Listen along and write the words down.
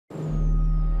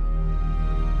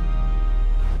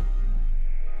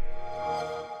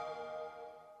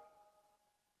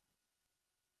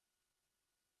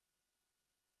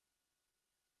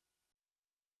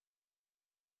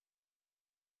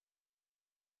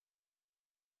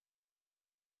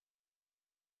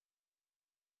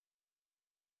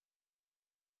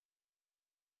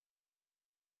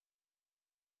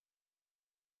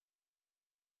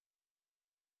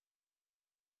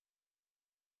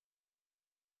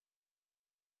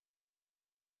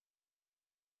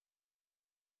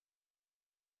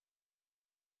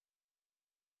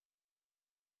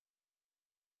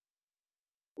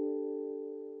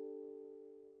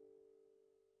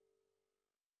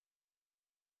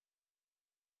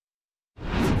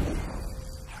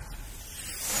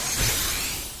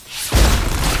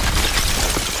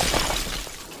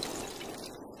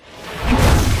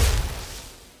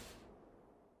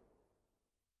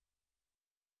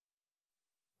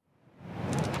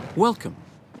Welcome.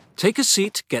 Take a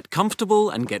seat, get comfortable,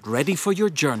 and get ready for your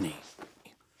journey.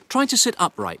 Try to sit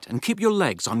upright and keep your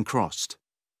legs uncrossed.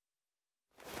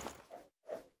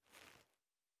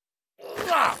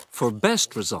 For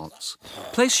best results,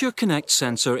 place your Kinect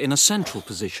sensor in a central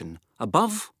position,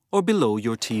 above or below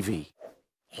your TV.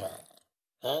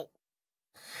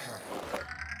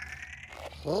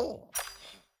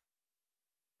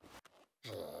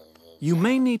 You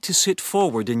may need to sit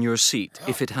forward in your seat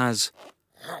if it has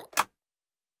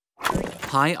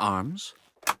high arms,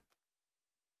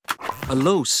 a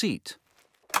low seat,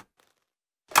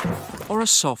 or a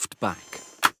soft back.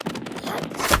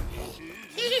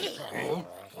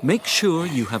 Make sure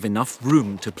you have enough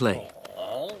room to play.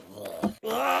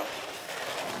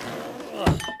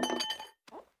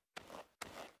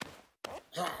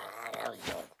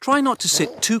 Try not to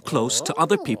sit too close to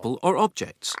other people or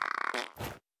objects.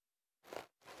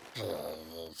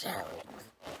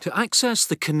 To access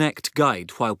the Kinect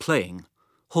guide while playing,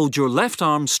 hold your left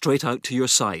arm straight out to your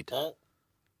side.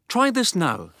 Try this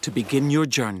now to begin your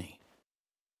journey.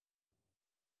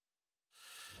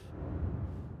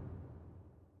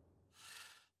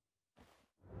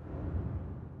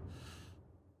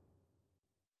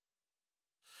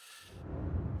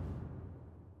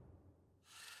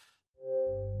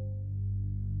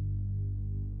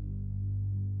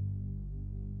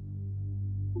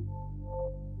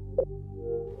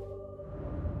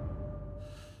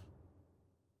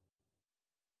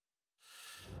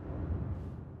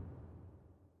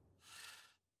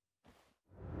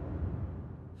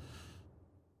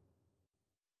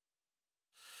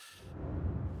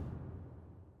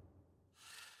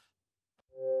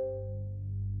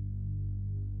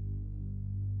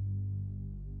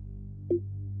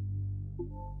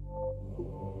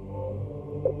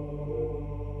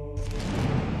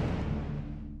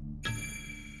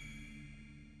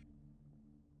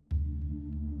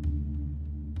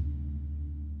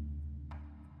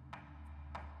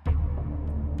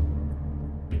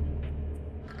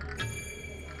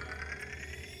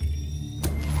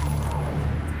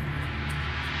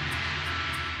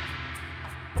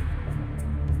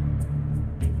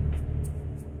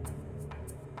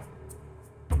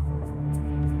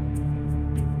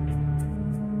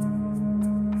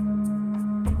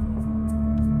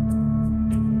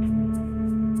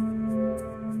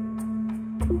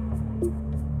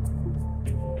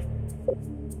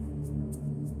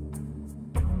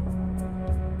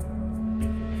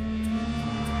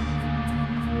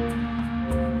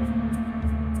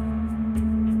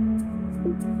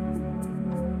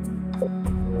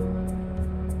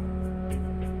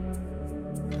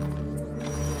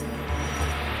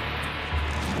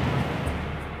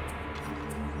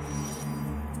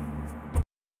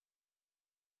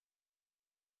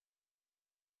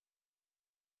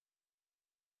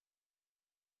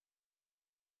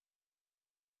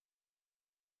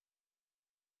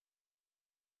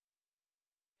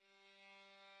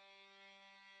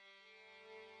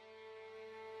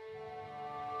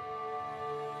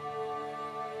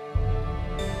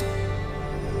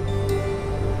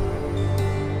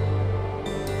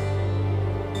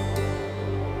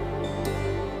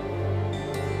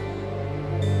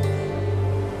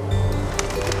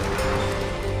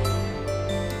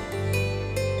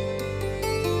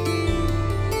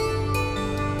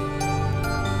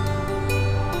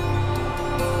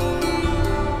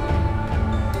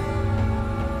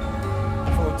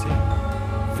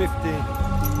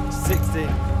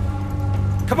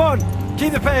 Come on,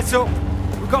 keep the pace up.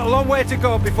 We've got a long way to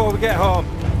go before we get home.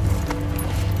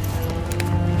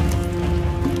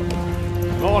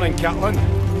 Morning, Catlin.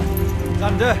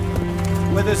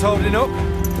 Xander, weather's holding up.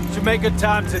 Should make good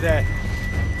time today.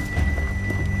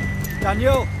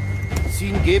 Daniel?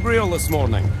 Seen Gabriel this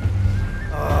morning.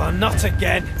 Oh, not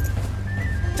again.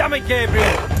 Damn it,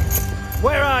 Gabriel.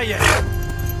 Where are you?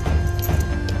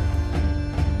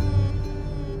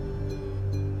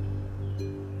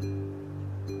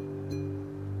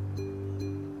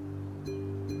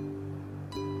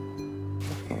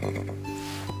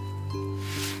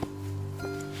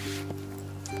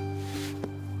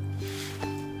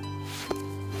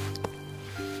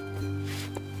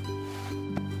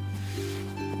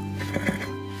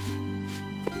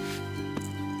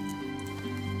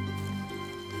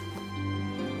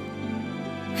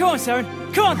 Come on,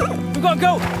 Saren! Come on! We've got to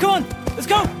go! Come on! Let's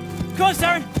go! Come on,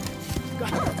 Saren!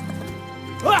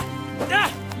 What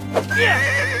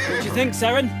do you think,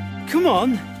 Saren? Come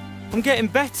on! I'm getting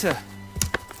better.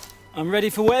 I'm ready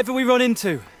for whatever we run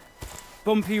into.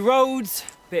 Bumpy roads,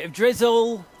 bit of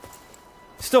drizzle.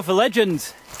 Stuff of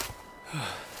legends.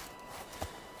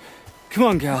 Come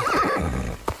on, girl.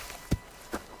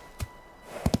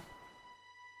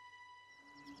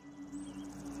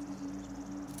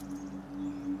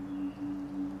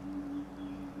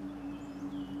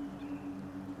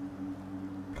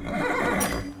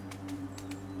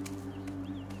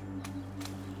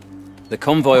 The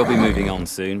convoy will be moving on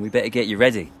soon. We better get you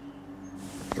ready.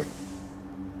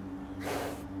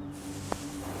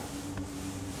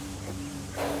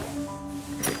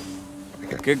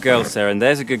 Good girl, Sarah, and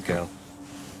there's a good girl.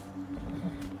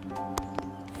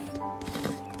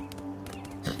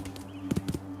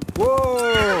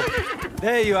 Whoa!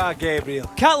 There you are, Gabriel.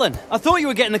 Catelyn, I thought you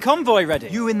were getting the convoy ready.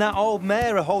 You and that old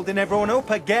mare are holding everyone up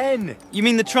again. You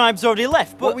mean the tribe's already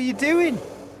left, but... What were you doing?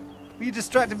 Were you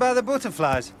distracted by the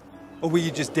butterflies? Or were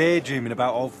you just daydreaming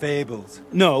about old fables?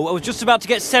 No, I was just about to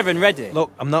get Seren ready.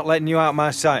 Look, I'm not letting you out of my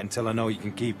sight until I know you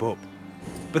can keep up.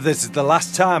 But this is the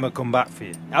last time I come back for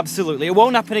you. Absolutely, it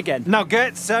won't happen again. Now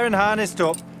get Seren harnessed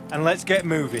up and let's get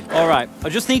moving. All right, I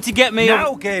just need to get me...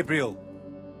 Now, Gabriel!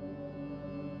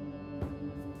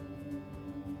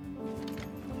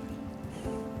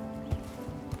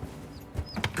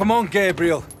 Come on,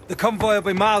 Gabriel. The convoy will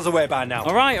be miles away by now.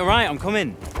 All right, I'm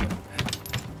coming.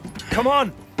 Come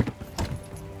on!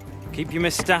 Keep your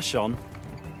moustache on.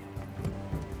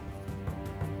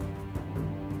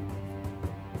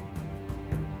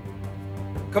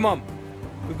 Come on.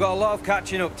 We've got a lot of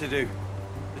catching up to do.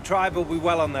 The tribe will be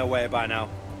well on their way by now.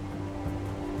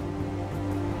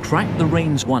 Crack the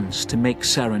reins once to make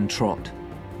Seren trot.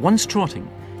 Once trotting,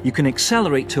 you can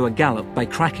accelerate to a gallop by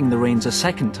cracking the reins a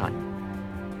second time.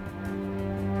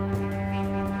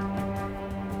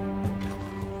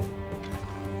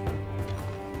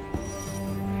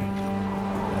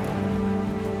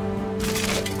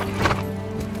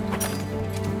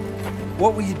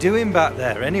 What were you doing back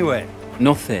there, anyway?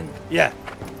 Nothing. Yeah.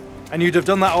 And you'd have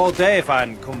done that all day if I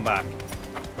hadn't come back.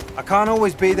 I can't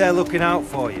always be there looking out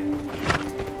for you.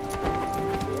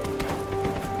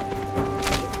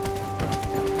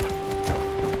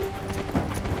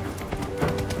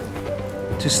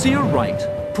 To steer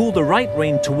right, pull the right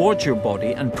rein towards your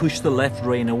body and push the left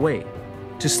rein away.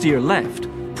 To steer left,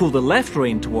 pull the left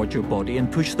rein towards your body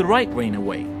and push the right rein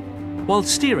away. While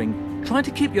steering, try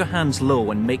to keep your hands low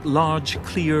and make large,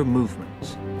 clear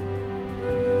movements.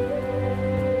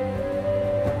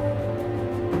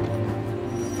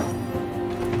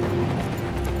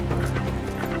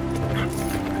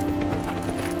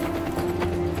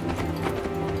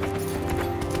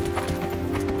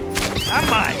 And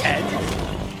my head!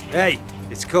 Hey,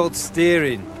 it's called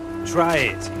steering. Try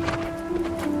it.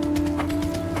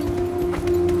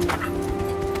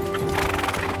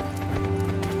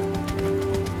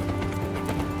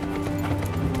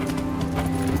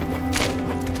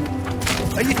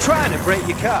 Are you trying to break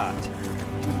your cart?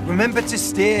 Remember to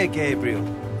steer, Gabriel.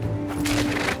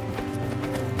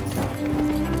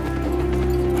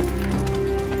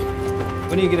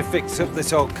 When are you going to fix up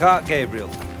this old cart, Gabriel?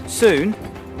 Soon.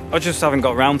 I just haven't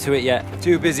got round to it yet.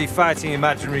 Too busy fighting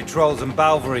imaginary trolls and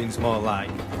balverines, more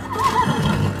like.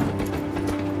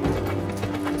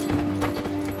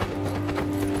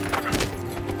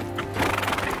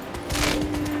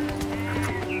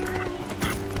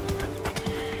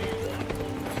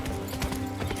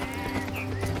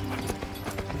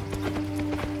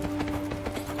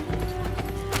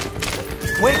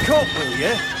 Wake up, will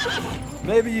you?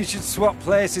 Maybe you should swap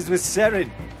places with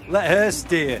Seren. Let her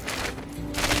steer.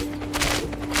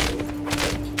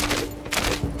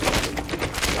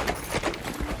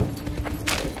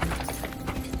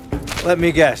 Let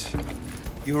me guess.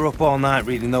 You were up all night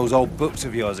reading those old books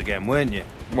of yours again, weren't you?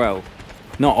 Well,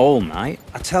 not all night.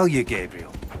 I tell you,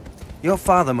 Gabriel, your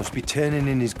father must be turning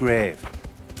in his grave.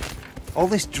 All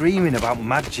this dreaming about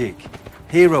magic,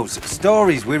 heroes,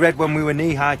 stories we read when we were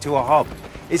knee-high to a hob,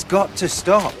 it's got to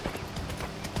stop.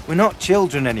 We're not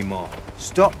children anymore.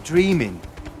 Stop dreaming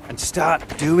and start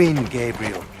doing,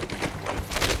 Gabriel.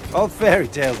 Old fairy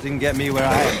tales didn't get me where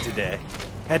I am today.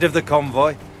 Head of the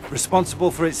convoy,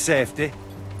 responsible for its safety.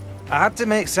 I had to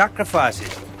make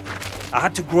sacrifices. I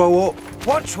had to grow up.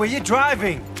 Watch where you're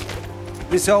driving.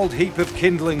 This old heap of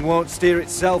kindling won't steer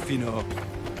itself, you know.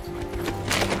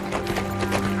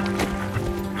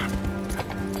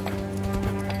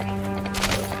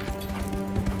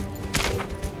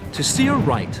 To steer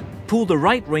right, pull the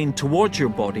right rein towards your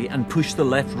body and push the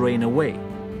left rein away.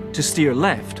 To steer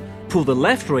left, pull the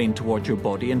left rein towards your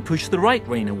body and push the right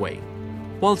rein away.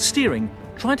 While steering,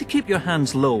 try to keep your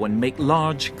hands low and make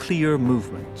large, clear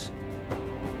movements.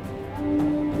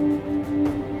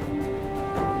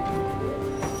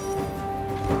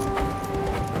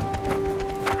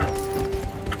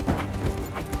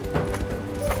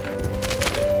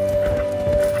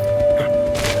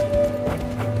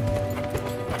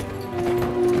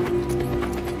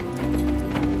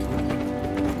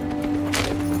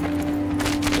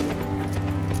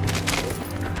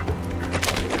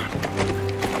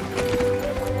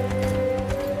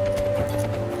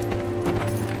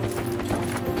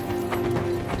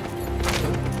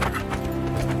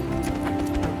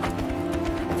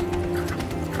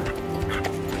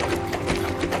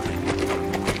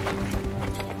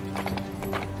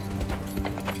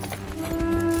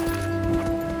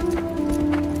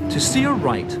 steer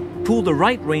right, pull the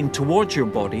right rein towards your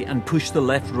body and push the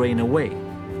left rein away.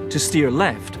 To steer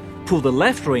left, pull the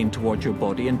left rein towards your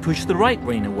body and push the right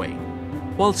rein away.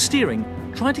 While steering,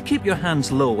 try to keep your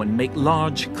hands low and make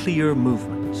large, clear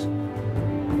movements.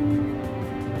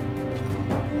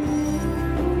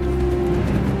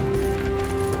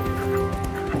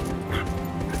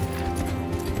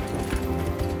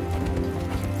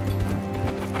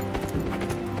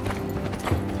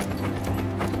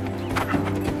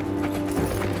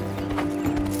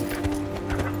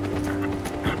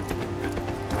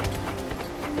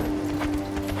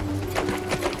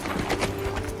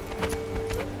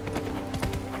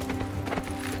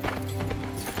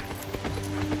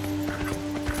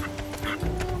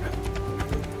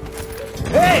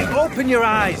 Hey, open your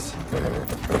eyes!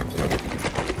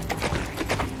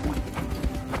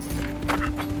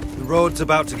 The road's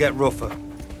about to get rougher.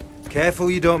 Careful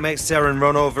you don't make Seren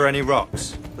run over any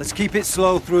rocks. Let's keep it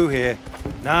slow through here.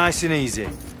 Nice and easy.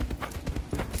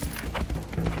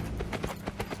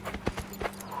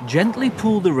 Gently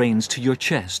pull the reins to your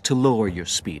chest to lower your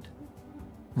speed.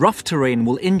 Rough terrain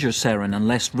will injure Seren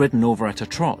unless ridden over at a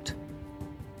trot.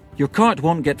 Your cart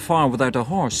won't get far without a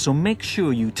horse, so make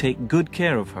sure you take good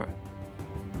care of her.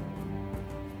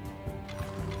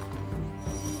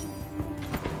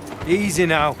 Easy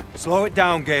now. Slow it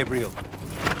down, Gabriel.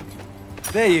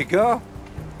 There you go.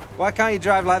 Why can't you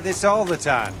drive like this all the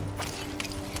time?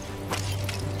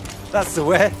 That's the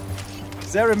way.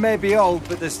 Seren may be old,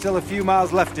 but there's still a few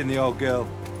miles left in the old girl.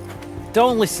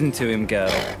 Don't listen to him, girl.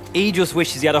 He just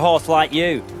wishes he had a horse like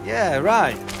you. Yeah,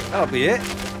 right. That'll be it.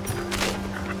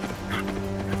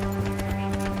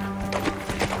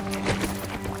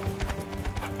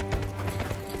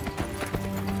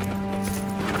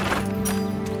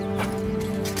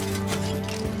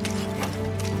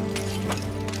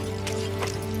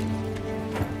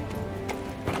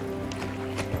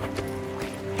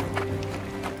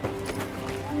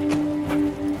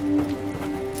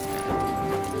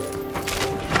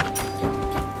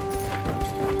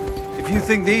 If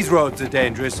you think these roads are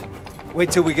dangerous,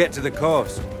 wait till we get to the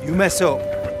coast. You mess up,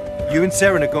 you and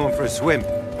Seren are going for a swim.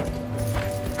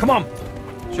 Come on,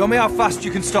 show me how fast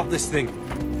you can stop this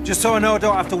thing. Just so I know I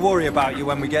don't have to worry about you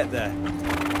when we get there.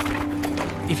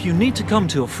 If you need to come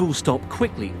to a full stop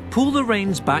quickly, pull the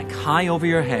reins back high over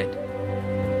your head.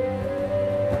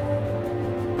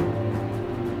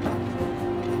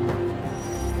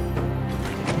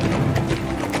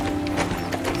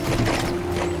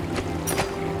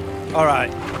 All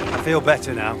right, I feel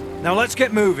better now. Now let's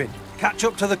get moving. Catch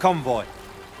up to the convoy.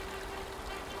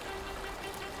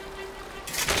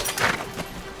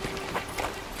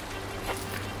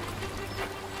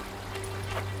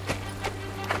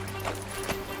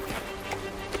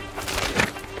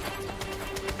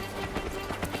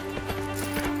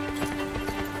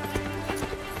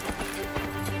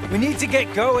 We need to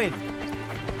get going.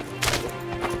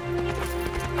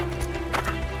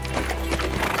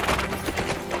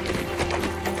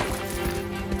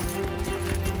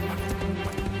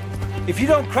 If you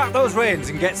don't crack those reins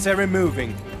and get Seren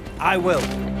moving, I will.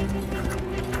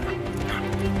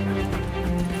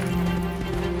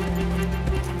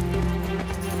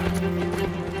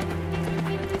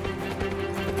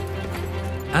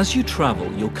 As you travel,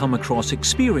 you'll come across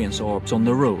experience orbs on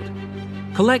the road.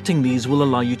 Collecting these will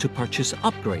allow you to purchase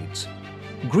upgrades.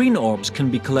 Green orbs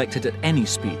can be collected at any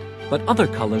speed, but other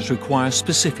colors require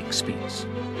specific speeds.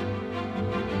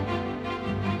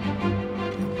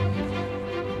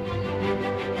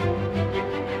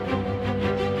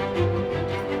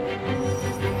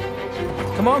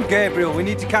 Come on, Gabriel, we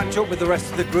need to catch up with the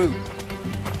rest of the group.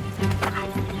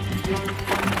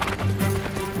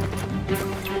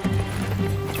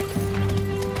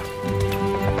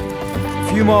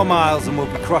 A few more miles and we'll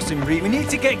be crossing Reef. We need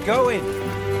to get going.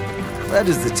 Where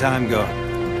does the time go?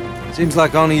 Seems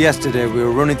like only yesterday we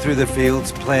were running through the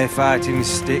fields, play fighting with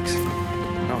sticks.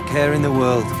 Not care in the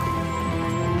world.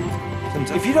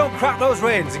 Sometimes... If you don't crack those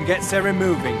reins and get Seren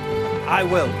moving, I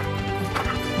will.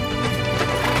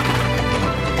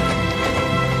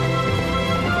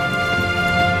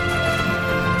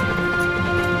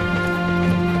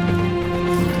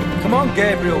 Come on,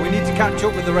 Gabriel, we need to catch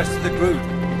up with the rest of the group.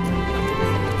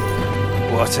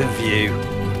 What a view.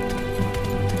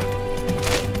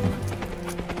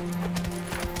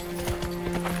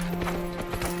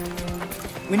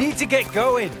 We need to get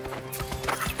going.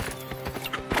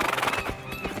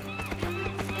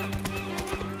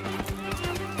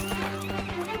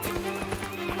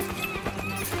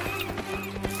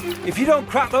 If you don't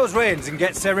crack those reins and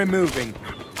get Seren moving,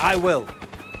 I will.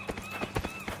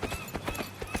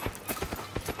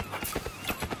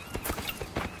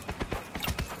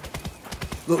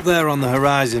 Look there on the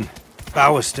horizon.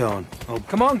 Bowerstone. Oh,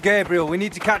 come on, Gabriel. We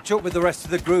need to catch up with the rest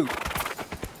of the group.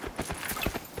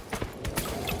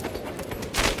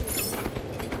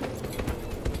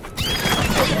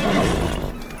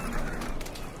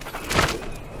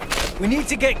 We need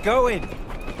to get going.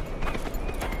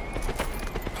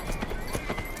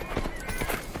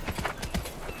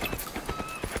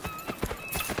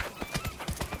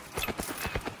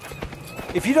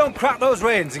 If you don't crack those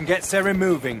reins and get Seren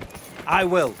moving, I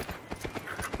will.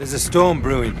 There's a storm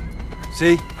brewing.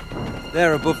 See?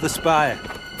 There above the spire.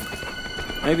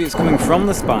 Maybe it's coming from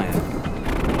the spire.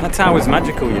 That tower's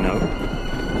magical, you know.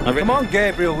 Come on,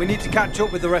 Gabriel. We need to catch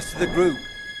up with the rest of the group.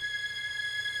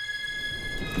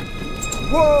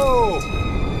 Whoa!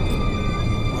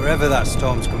 Wherever that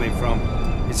storm's coming from,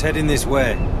 it's heading this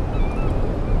way.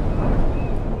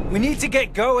 We need to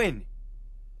get going.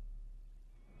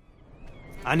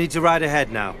 I need to ride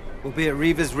ahead now. We'll be at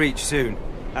Reaver's Reach soon.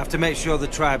 I have to make sure the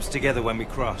tribe's together when we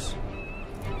cross.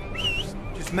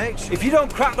 Just make sure... If you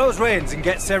don't crack those reins and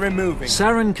get Seren moving...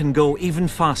 Seren can go even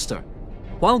faster.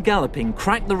 While galloping,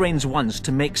 crack the reins once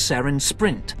to make Seren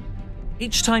sprint.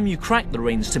 Each time you crack the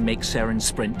reins to make Seren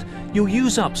sprint, you'll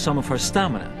use up some of her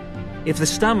stamina. If the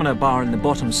stamina bar in the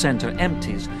bottom center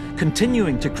empties,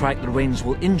 continuing to crack the reins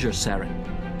will injure Seren.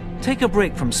 Take a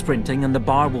break from sprinting and the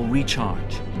bar will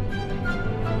recharge.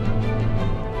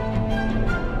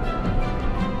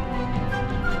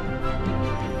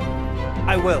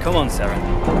 I will. Come on,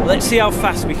 Seren. Let's see how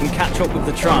fast we can catch up with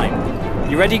the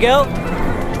tribe. You ready, girl?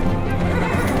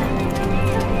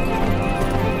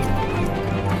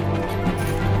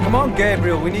 Come on,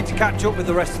 Gabriel. We need to catch up with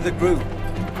the rest of the group.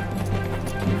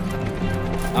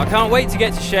 I can't wait to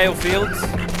get to Shale Fields.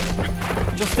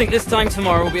 Just think this time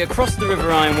tomorrow we'll be across the River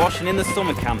Ironwash and in the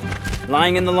summer camp,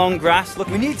 lying in the long grass. Look,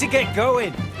 we need to get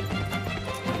going.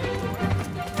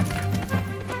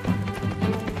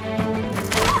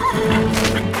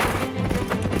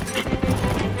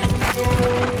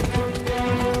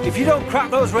 If you don't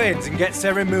crack those reins and get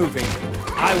Seren moving,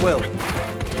 I will.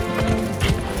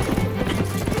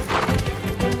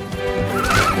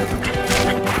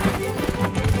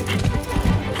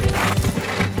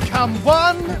 Come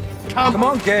one, Come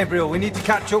on, Gabriel. We need to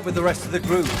catch up with the rest of the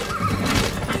group.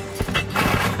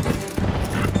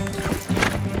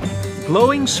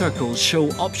 Glowing circles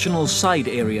show optional side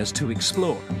areas to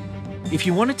explore. If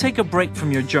you want to take a break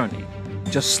from your journey,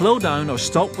 just slow down or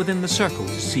stop within the circle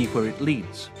to see where it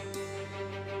leads.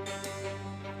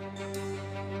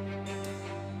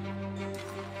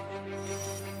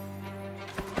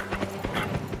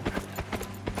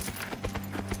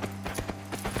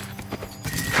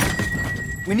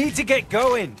 We need to get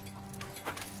going.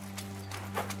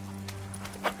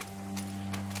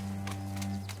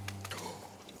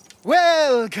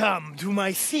 Welcome to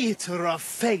my theatre of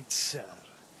fate, sir.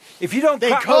 If you don't They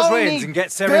crack call those reins me and get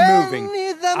Seren moving,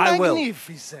 Benny the I will.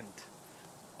 Magnificent.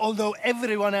 Although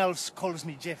everyone else calls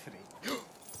me Jeffrey.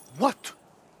 What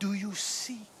do you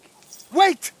seek?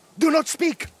 Wait! Do not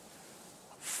speak!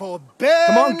 For Benny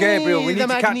Come on, Gabriel, we need the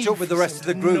to catch up with the rest of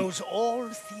the Magnificent group. knows all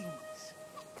things.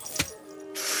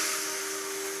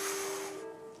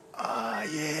 Ah,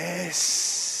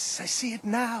 yes. I see it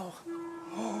now.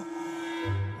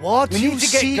 What We you need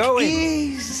to get seek going.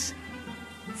 is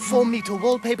for me to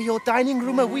wallpaper your dining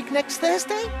room a week next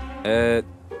Thursday?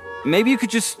 Maybe you could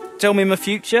just tell me my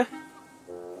future?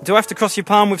 Do I have to cross your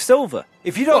palm with silver?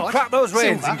 If you don't What? crack those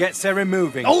reins Silver? and get Seren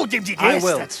moving, Oh, yes, I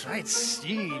will. that's right,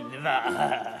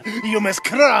 silver. You must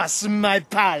cross my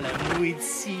palm with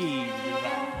silver.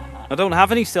 I don't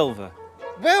have any silver.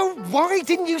 Well, why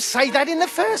didn't you say that in the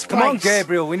first place? Come on,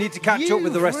 Gabriel, we need to catch up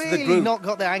with the rest of the You've group. really not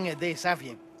got the hang of this, have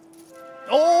you?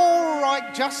 All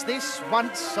right, just this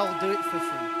once, I'll do it for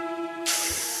free.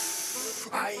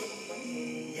 Aye,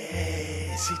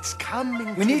 yes, it's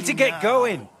coming. We need to get now.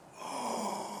 going.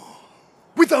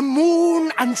 With the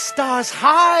moon and stars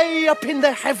high up in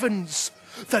the heavens,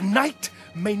 the night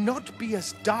may not be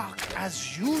as dark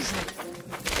as usual.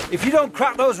 If you don't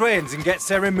crack those reins and get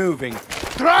Seren moving,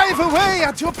 Drive away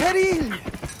at your peril,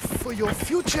 for your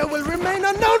future will remain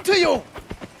unknown to you.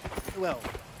 Well,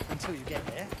 until you get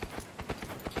there.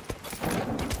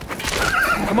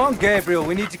 come on, Gabriel,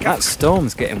 we need to That catch...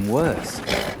 storm's getting worse.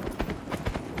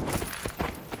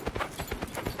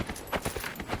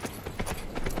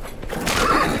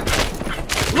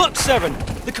 Look, Seren!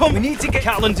 The We need to get...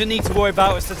 Catland don't need to worry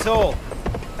about us at all.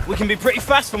 We can be pretty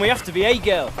fast when we have to be, eh,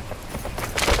 girl?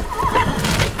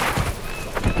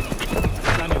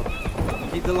 Daniel,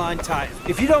 keep the line tight.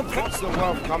 If you don't... What's the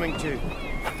world coming to?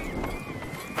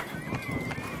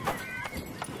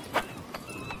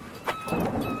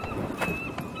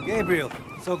 Gabriel,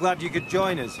 So glad you could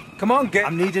join us. Come on,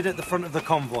 I'm needed at the front of the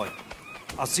convoy.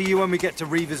 I'll see you when we get to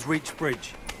Reaver's Reach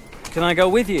Bridge. Can I go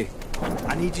with you?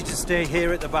 I need you to stay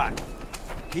here at the back.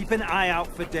 Keep an eye out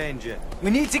for danger.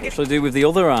 We need to get... What shall I do with the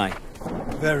other eye?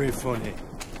 Very funny.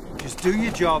 Just do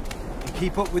your job and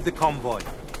keep up with the convoy.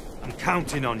 I'm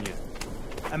counting on you.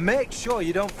 And make sure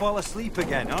you don't fall asleep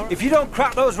again, all right? If you don't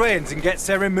crack those reins and get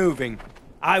Seren moving,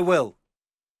 I will.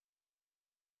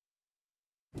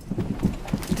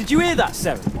 Did you hear that,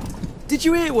 Seren? Did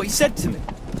you hear what he said to me?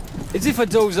 As if I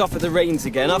doze off at the reins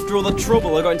again after all the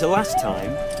trouble I got into last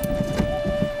time.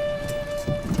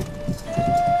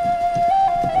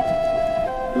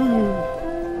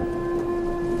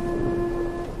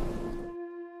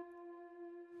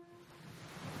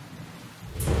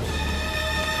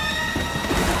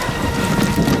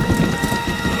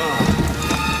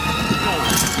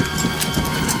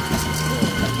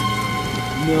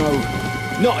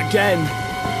 No, not again.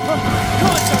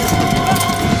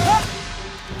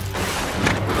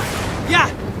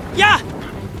 Yeah!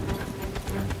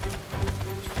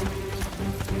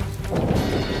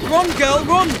 Run, girl,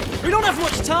 run! We don't have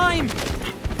much time!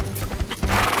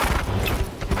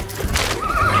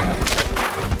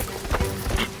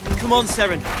 Come on,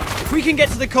 Seren. If we can get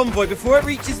to the convoy before it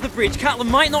reaches the bridge, Catelyn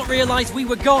might not realise we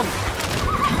were gone.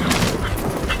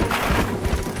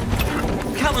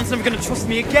 Catelyn's never going to trust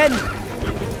me again.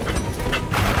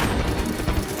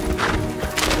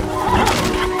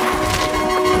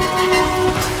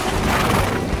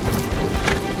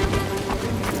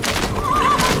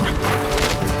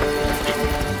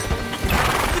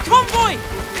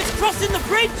 Crossing the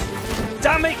bridge!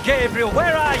 Damn it, Gabriel,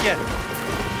 where are you?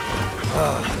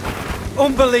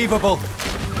 Unbelievable.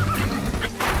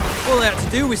 All I had to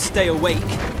do was stay awake.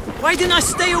 Why didn't I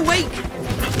stay awake?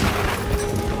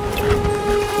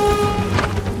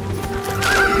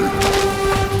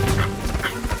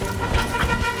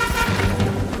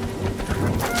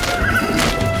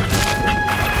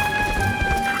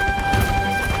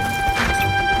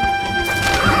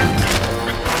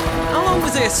 How long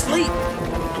was I asleep?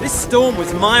 This storm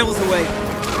was miles away.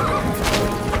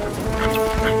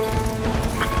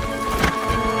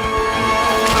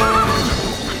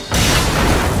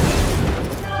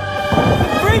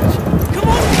 Bridge! Come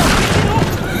on, girl!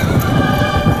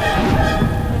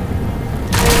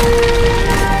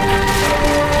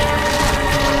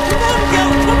 Come on,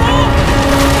 girl! Come on!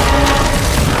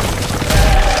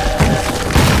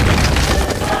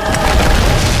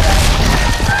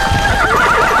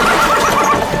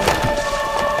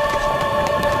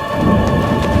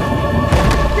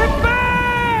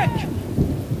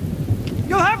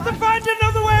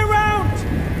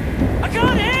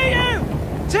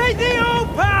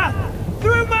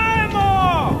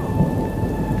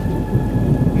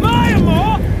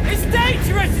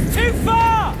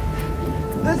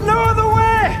 There's no other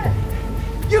way!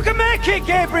 You can make it,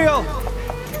 Gabriel!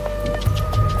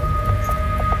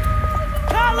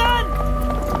 Catelyn!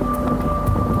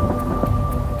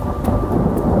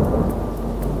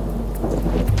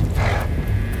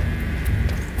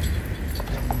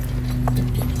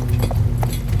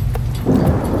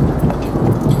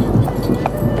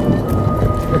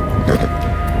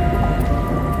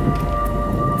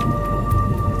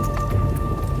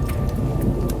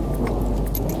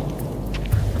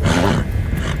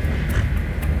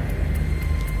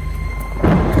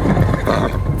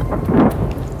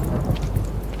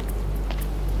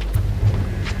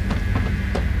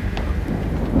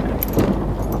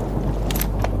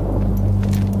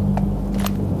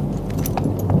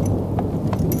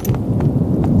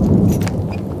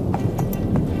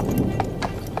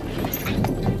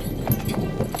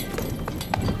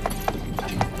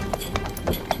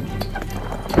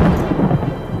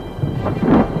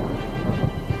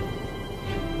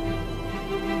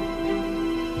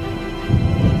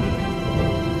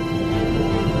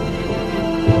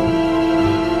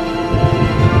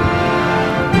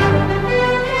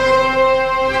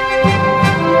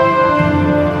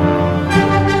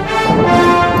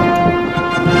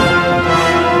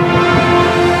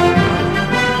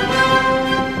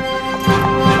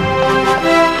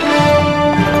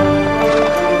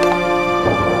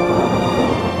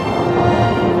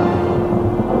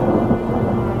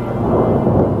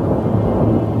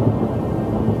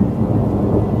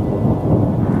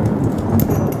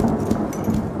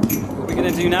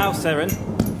 Seren.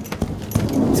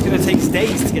 It's gonna take us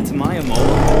days to get to Maya Mall,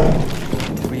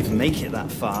 if we even make it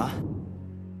that far.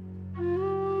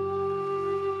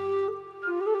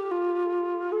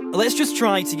 Let's just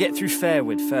try to get through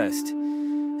Fairwood first.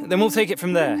 Then we'll take it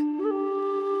from there.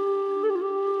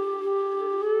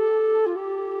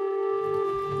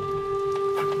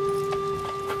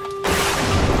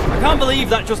 can't believe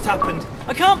that just happened.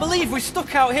 I can't believe we're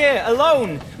stuck out here,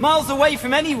 alone, miles away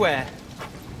from anywhere.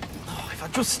 Oh, if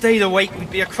I'd just stayed awake,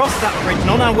 we'd be across that bridge and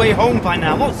on our way home by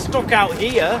now, not stuck out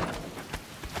here.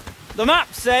 The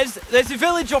map says there's a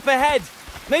village up ahead.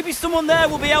 Maybe someone there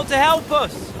will be able to help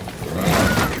us.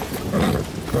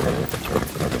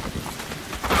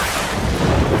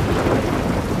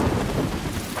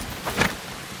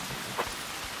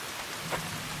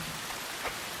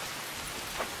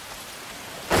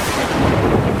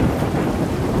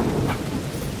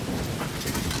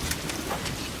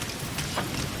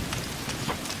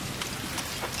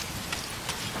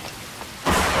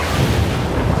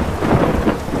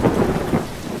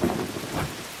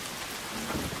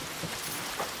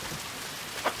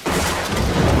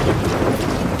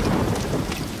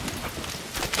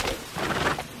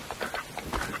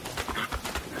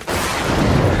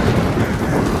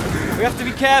 We have to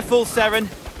be careful, Seren.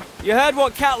 You heard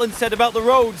what Catlan said about the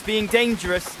roads being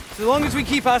dangerous. So long as we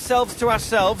keep ourselves to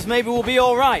ourselves, maybe we'll be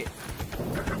all right.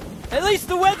 At least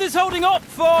the weather's holding up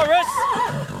for us!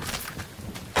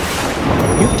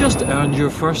 You've just earned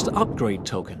your first upgrade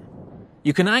token.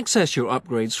 You can access your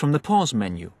upgrades from the pause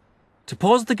menu. To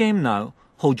pause the game now,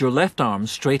 hold your left arm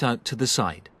straight out to the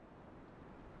side.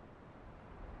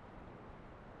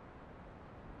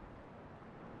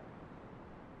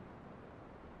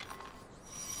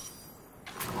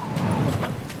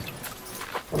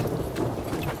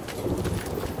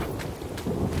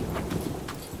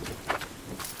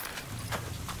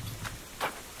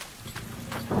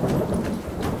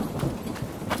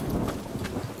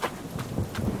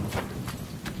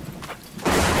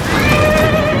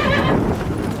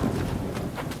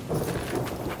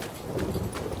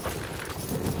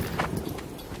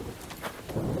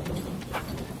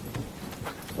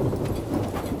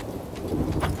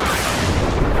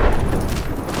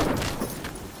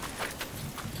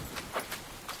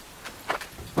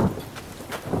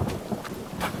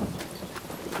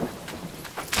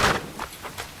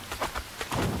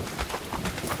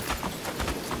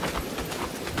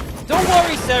 Don't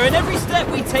worry, Seren. Every step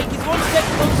we take is one step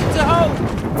closer to home.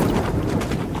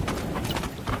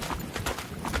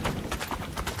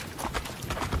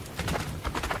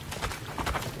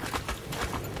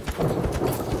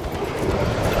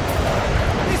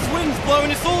 This wind's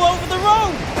blowing us all over the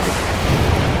road.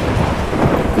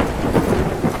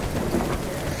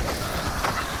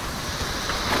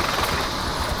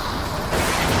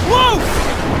 Whoa!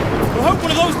 I hope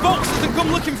one of those boxes doesn't come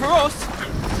looking for us.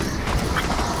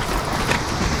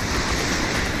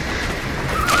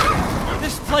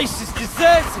 This place is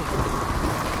deserted.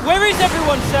 Where is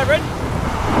everyone, Seren?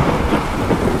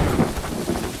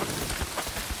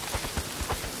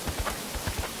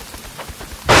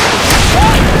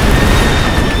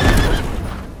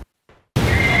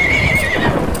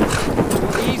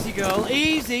 Easy, girl.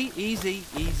 Easy, easy,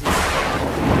 easy.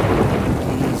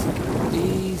 Easy, girl.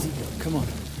 Easy, girl. Come on.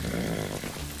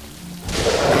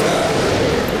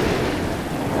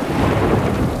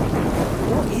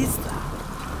 What is that?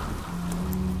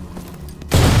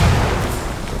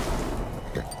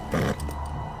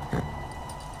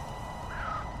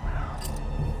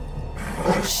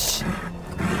 Oh, shit.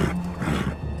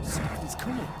 Something's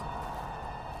coming.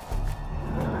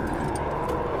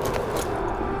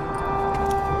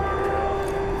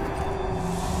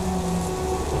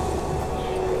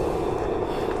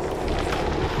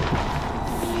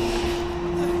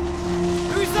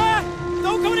 Who's there?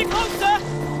 Don't come any closer!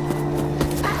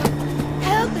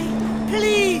 Help me,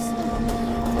 please!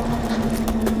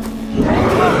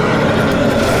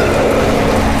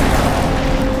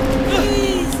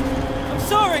 Please! I'm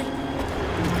sorry!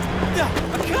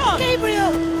 I can't!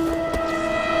 Gabriel!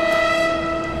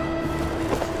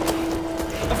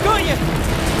 I've got you!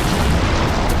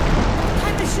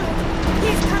 I'm sure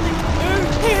he's coming! Who?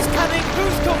 He is coming!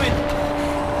 Who's coming?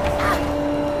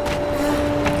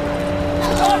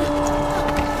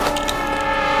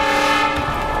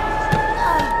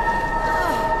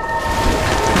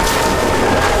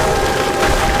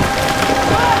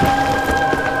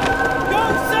 Go,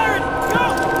 Seren! Go!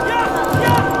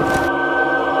 Yeah!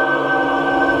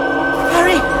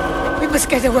 Hurry! We must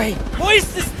get away! What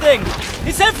is this thing?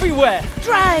 It's everywhere!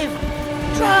 Drive!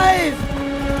 Drive!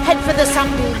 Head for the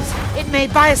sunbeams. It may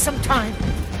buy us some time.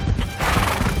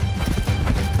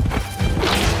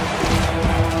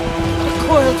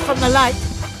 Recoiled from the light.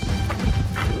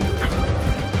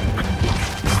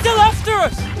 Still after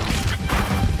us!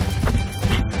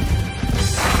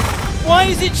 Why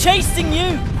is it chasing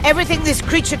you? Everything this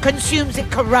creature consumes, it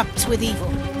corrupts with evil.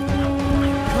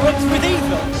 Corrupts with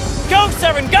evil? Go,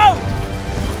 Seren, go!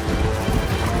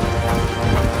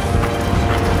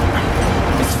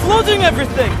 flooding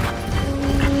everything!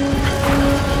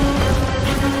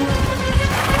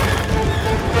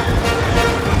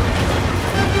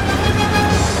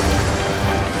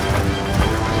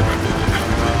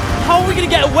 How are we gonna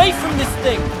get away from this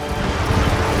thing?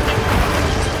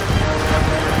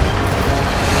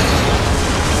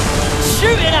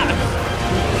 Shooting at us!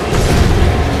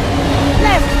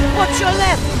 Left! Watch your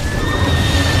left!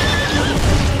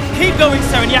 Keep going,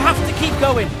 Saren, you have to keep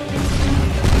going.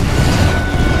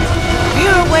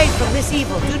 Veer away from this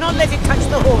evil. Do not let it touch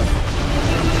the horse.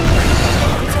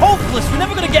 It's hopeless, we're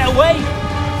never gonna get away.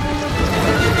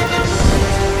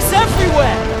 It's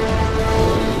everywhere!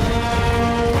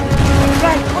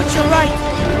 Right, watch your right.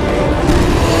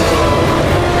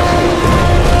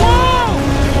 Whoa!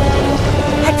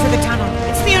 Head for the tunnel.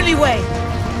 It's the only way.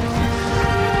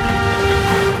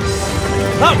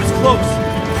 That was close.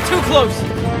 Too close.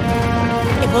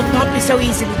 It will not be so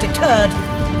easily deterred.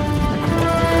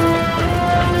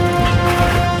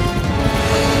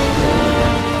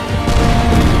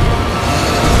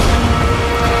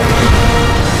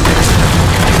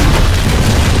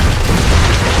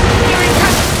 Here it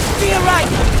comes! To your right!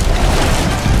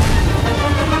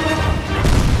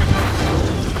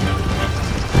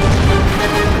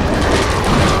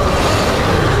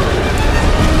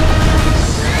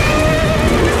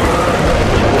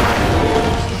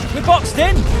 We're boxed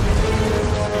in.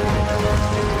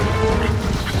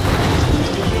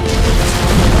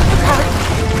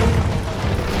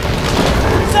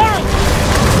 Saren!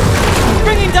 It's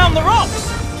bringing down the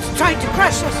rocks! It's trying to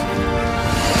crush us.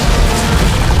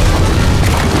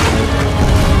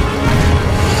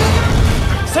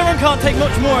 Saren can't take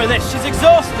much more of this. She's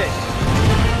exhausted.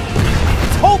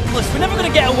 It's hopeless. We're never going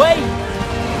to get away.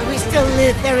 But we still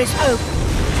live. There is hope.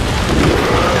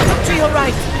 Look to your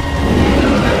right.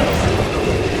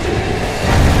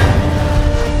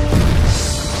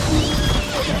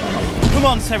 Come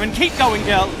on, Saren. Keep going,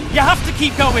 girl. You have to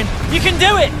keep going. You can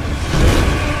do it.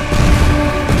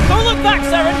 Don't look back,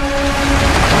 Saren.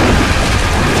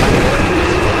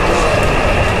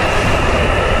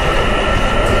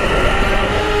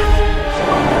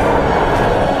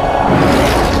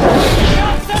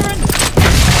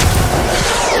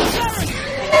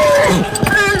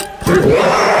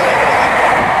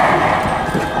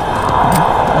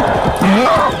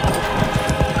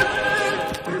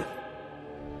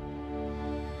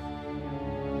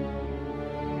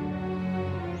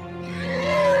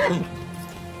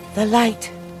 The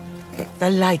light. The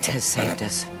light has saved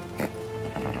us.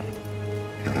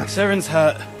 Saren's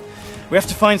hurt. We have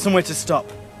to find somewhere to stop.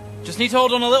 Just need to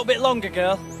hold on a little bit longer,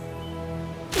 girl.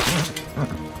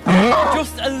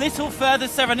 Just a little further,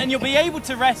 Saren, and you'll be able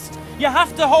to rest. You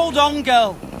have to hold on,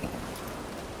 girl.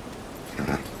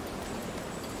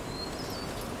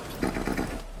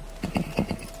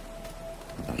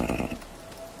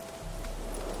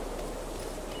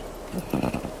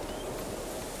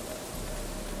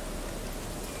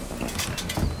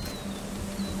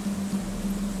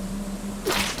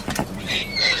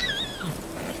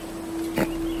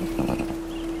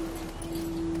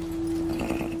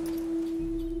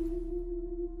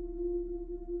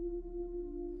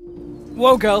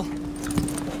 Whoa, girl.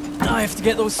 I have to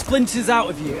get those splinters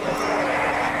out of you.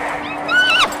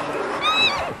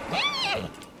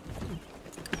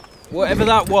 Whatever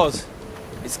that was,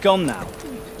 it's gone now.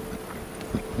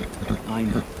 I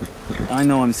know. I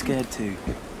know I'm scared too.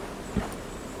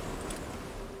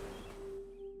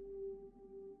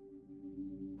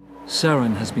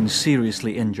 Saren has been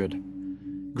seriously injured.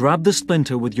 Grab the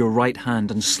splinter with your right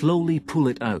hand and slowly pull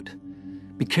it out.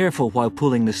 Be careful while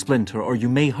pulling the splinter or you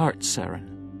may hurt Saren.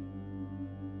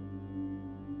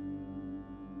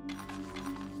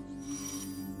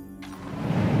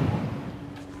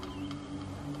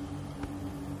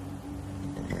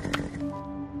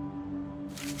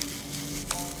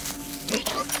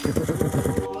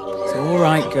 It's all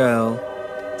right, girl.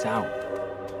 It's out.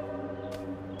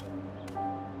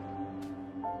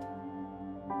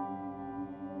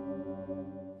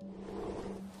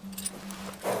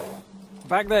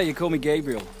 Back there, you call me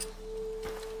Gabriel.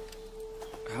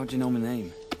 How'd you know my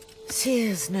name?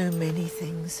 Seers know many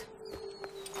things.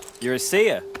 You're a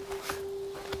seer.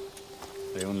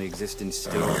 They only exist in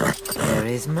stories. There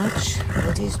is much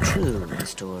that is true in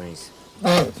stories.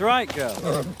 That's right,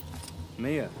 girl.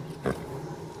 Mia.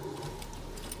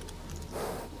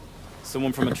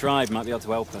 Someone from a tribe might be able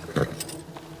to help her.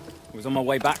 I was on my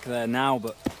way back there now,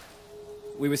 but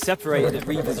we were separated at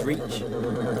Reaver's Reach.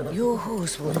 Your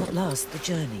horse will not last the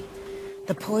journey.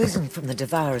 The poison from the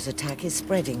Devourer's attack is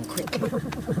spreading quickly.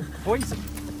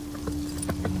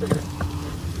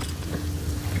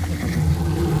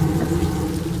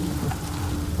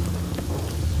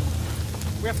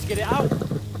 have to get it out.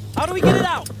 How do we get it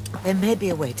out? There may be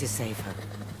a way to save her.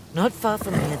 Not far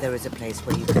from here there is a place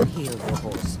where you can heal your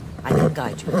horse. I can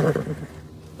guide you.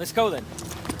 Let's go then.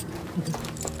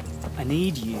 I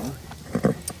need you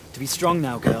to be strong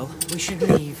now, girl. We should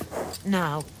leave.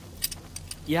 Now.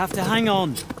 You have to hang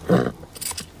on.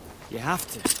 You have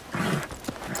to.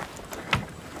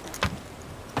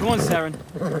 Come on, Saren.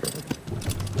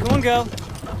 Come on, girl.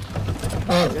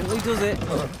 Gently does it.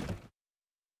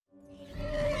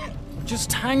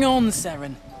 Just hang on,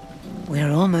 Saren.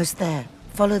 We're almost there.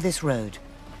 Follow this road.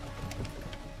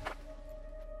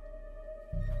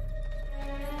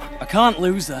 I can't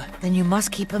lose her. Then you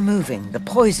must keep her moving. The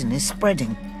poison is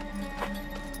spreading.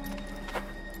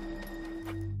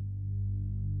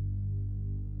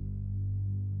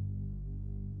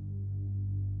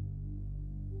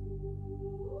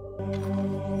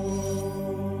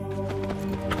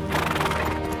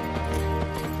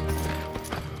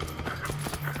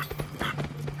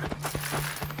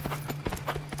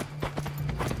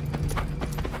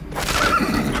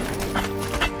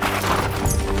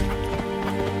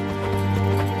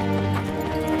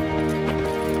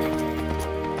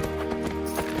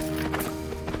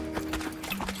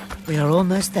 We are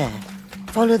almost there.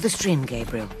 Follow the stream,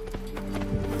 Gabriel.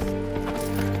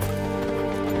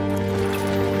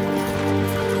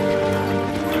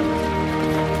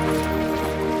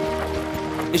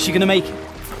 Is she gonna make it?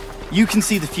 You can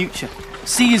see the future.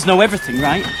 Seers know everything,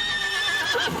 right?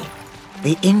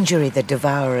 The injury the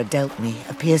Devourer dealt me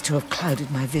appears to have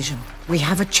clouded my vision. We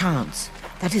have a chance.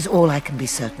 That is all I can be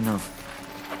certain of.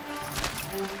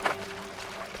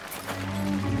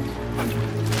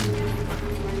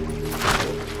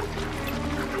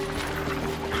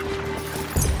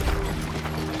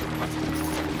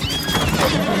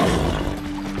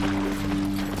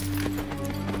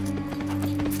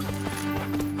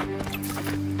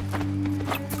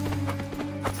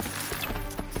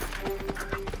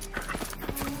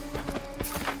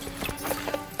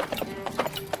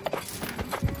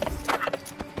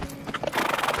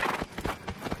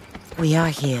 We are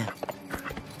here.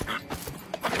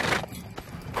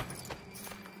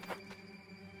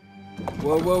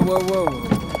 Whoa, whoa, whoa, whoa.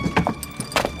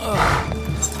 Oh,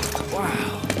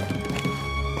 wow.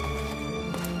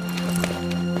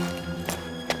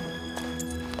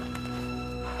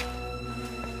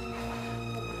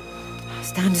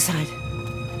 Stand aside.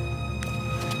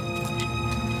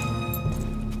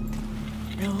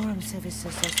 Rehorum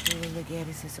services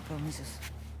legaris promises.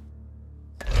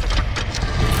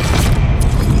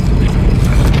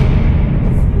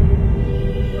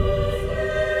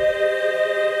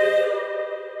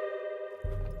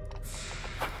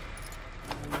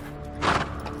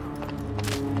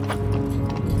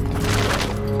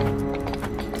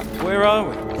 Where are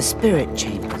we? The Spirit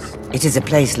Chambers. It is a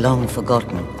place long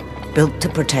forgotten, built to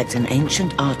protect an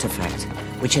ancient artifact,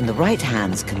 which in the right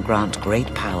hands can grant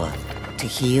great power, to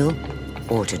heal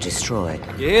or to destroy.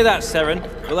 You hear that, Saren?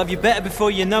 We'll have you better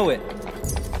before you know it.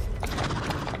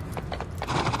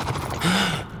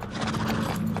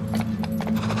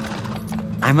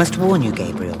 I must warn you,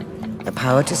 Gabriel. The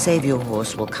power to save your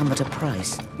horse will come at a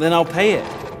price. Then I'll pay it.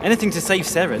 Anything to save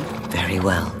Saren. Very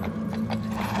well.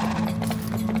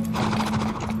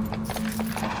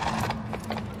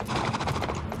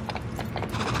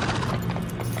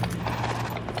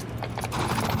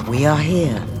 We are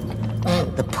here.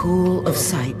 The Pool of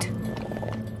Sight.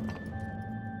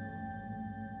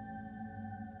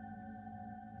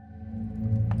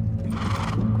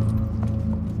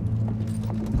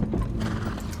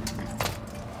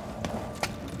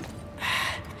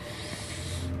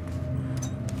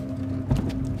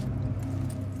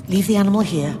 Leave the animal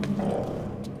here.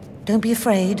 Don't be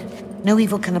afraid. No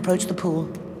evil can approach the pool.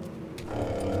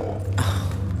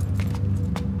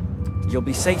 You'll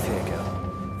be safe here, girl.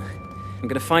 I'm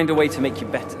gonna find a way to make you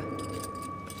better.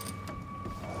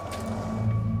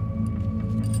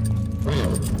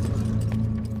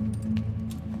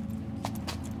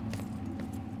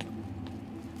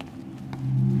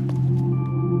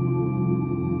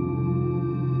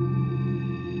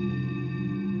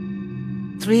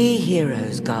 Three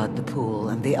heroes guard the pool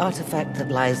and the artifact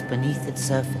that lies beneath its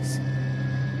surface.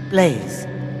 Blaze,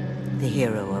 the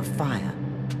hero of fire.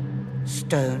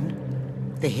 Stone,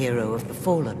 the hero of the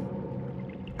fallen.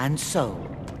 And Soul,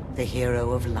 the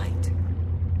hero of light.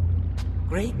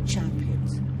 Great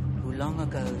champions who long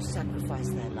ago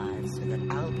sacrificed their lives so that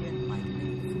Albion might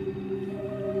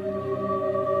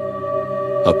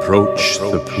live. Approach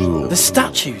the pool. The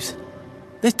statues!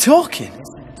 They're talking!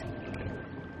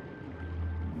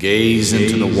 Gaze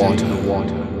into the water.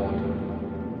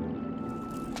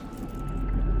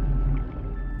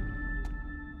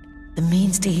 The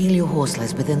means to heal your horse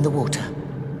lies within the water.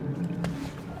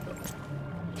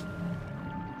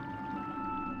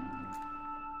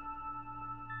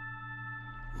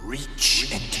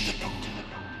 Reach into the pool.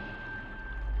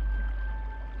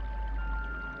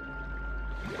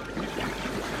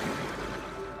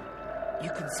 You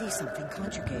can see something,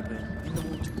 can't you, Gabriel, in the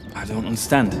water? I don't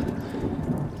understand.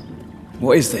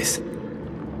 What is this? The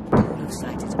pool of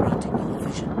sight is granting your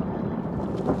vision.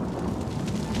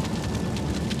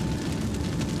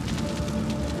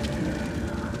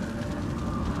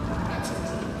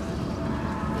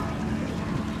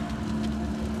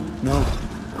 No.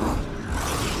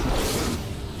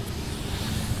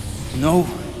 No.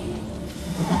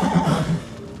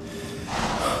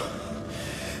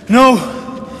 No!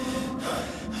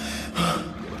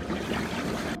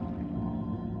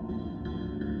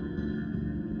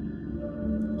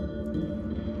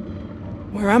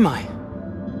 Where am I?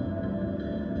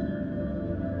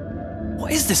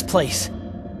 What is this place?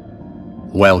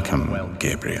 Welcome,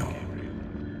 Gabriel.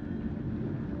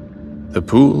 The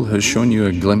pool has shown you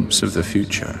a glimpse of the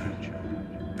future,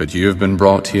 but you have been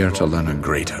brought here to learn a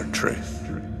greater truth.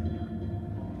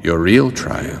 Your real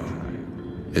trial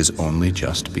is only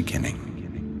just beginning.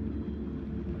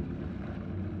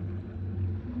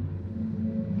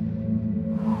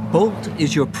 Bolt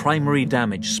is your primary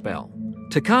damage spell.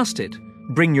 To cast it,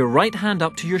 bring your right hand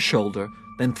up to your shoulder,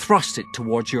 then thrust it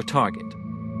towards your target.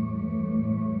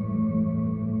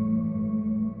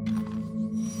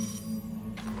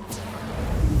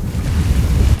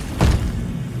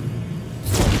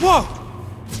 Whoa!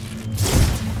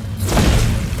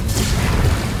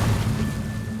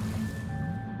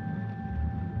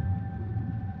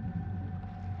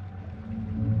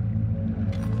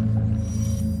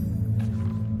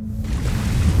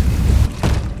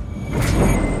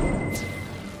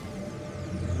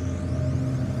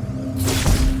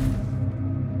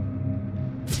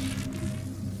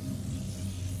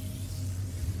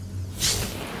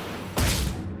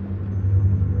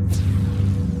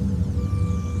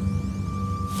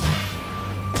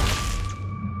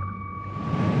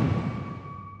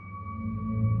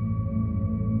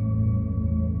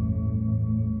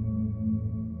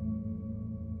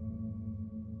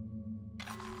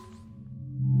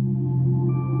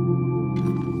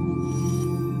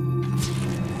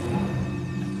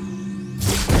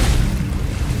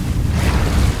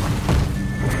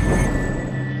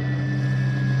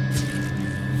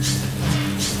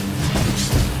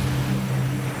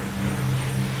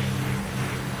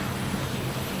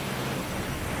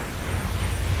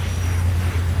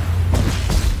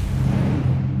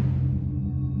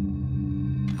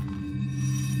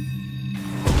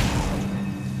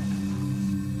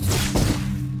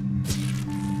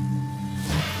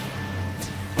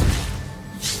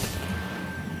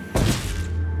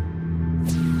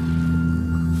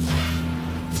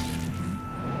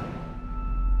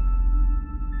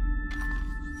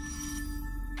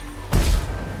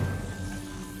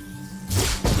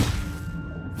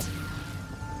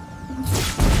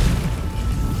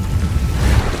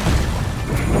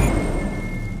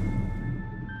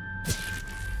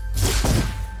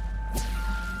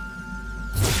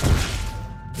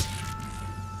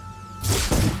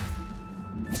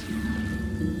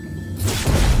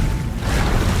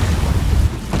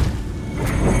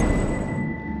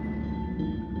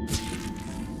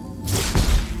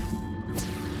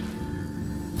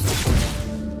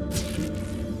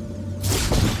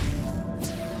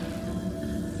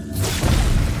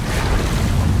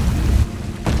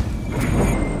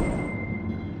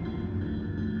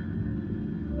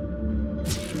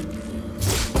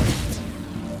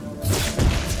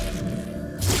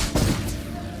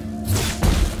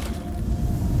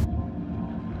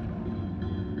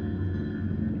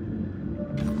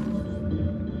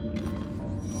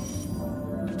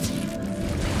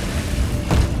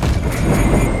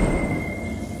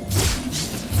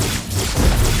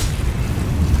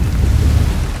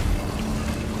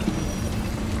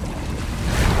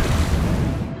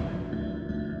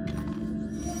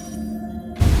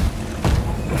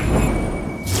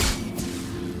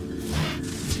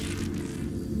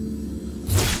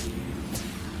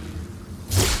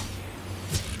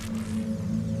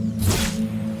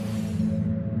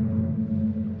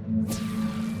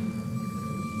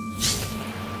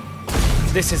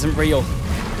 This isn't real.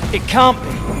 It can't be.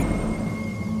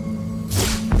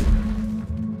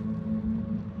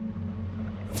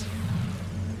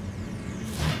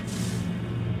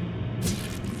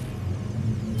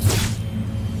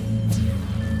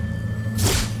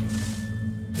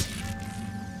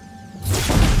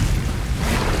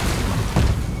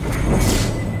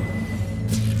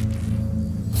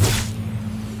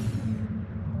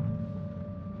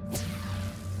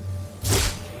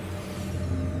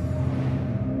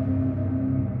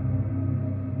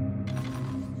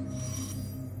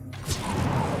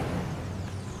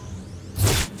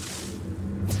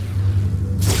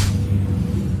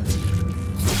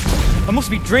 I must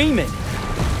be dreaming.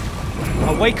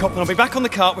 I'll wake up and I'll be back on the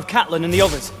cart with Catelyn and the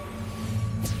others.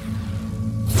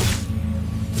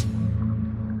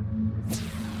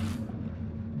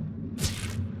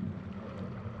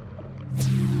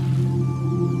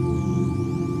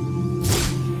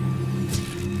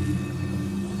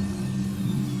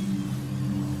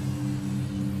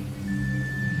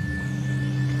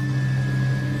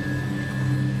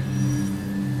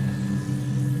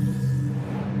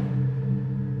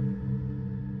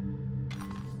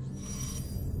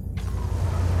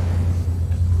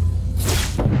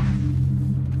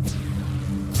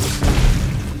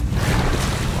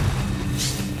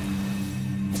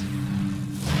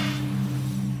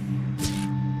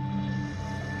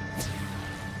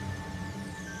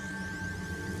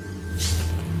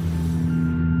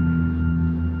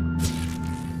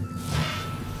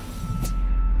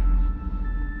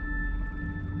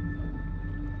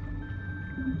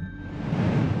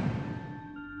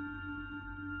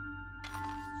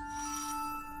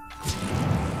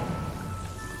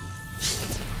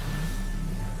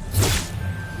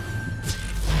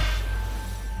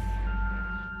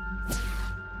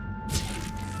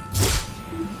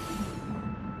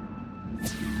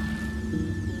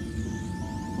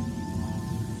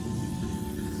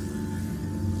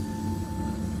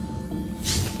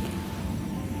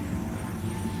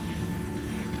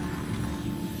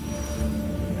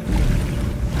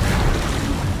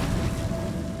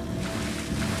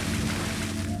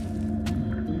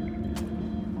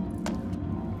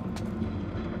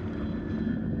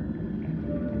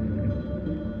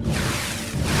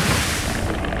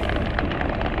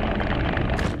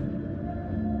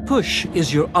 Push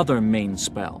is your other main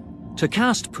spell. To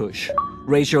cast Push,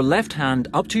 raise your left hand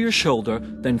up to your shoulder,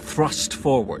 then thrust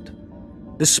forward.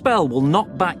 The spell will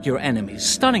knock back your enemies,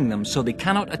 stunning them so they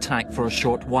cannot attack for a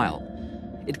short while.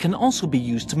 It can also be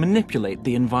used to manipulate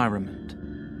the environment.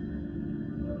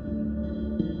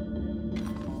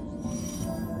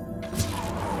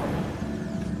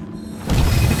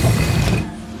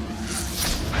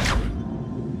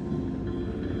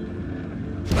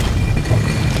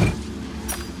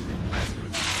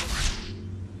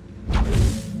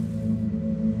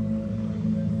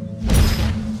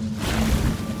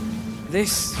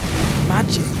 This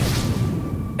magic.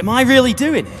 Am I really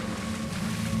doing it?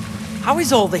 How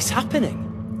is all this happening?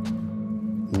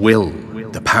 Will,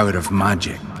 the power of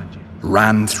magic,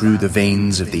 ran through the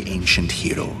veins of the ancient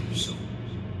heroes.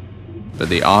 But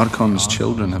the Archon's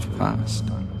children have passed.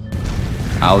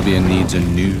 Albion needs a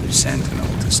new sentinel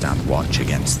to stand watch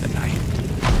against the night.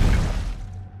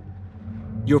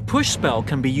 Your push spell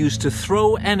can be used to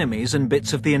throw enemies and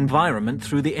bits of the environment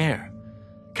through the air.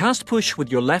 Cast Push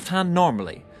with your left hand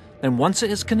normally, then once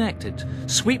it is connected,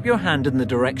 sweep your hand in the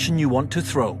direction you want to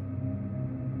throw.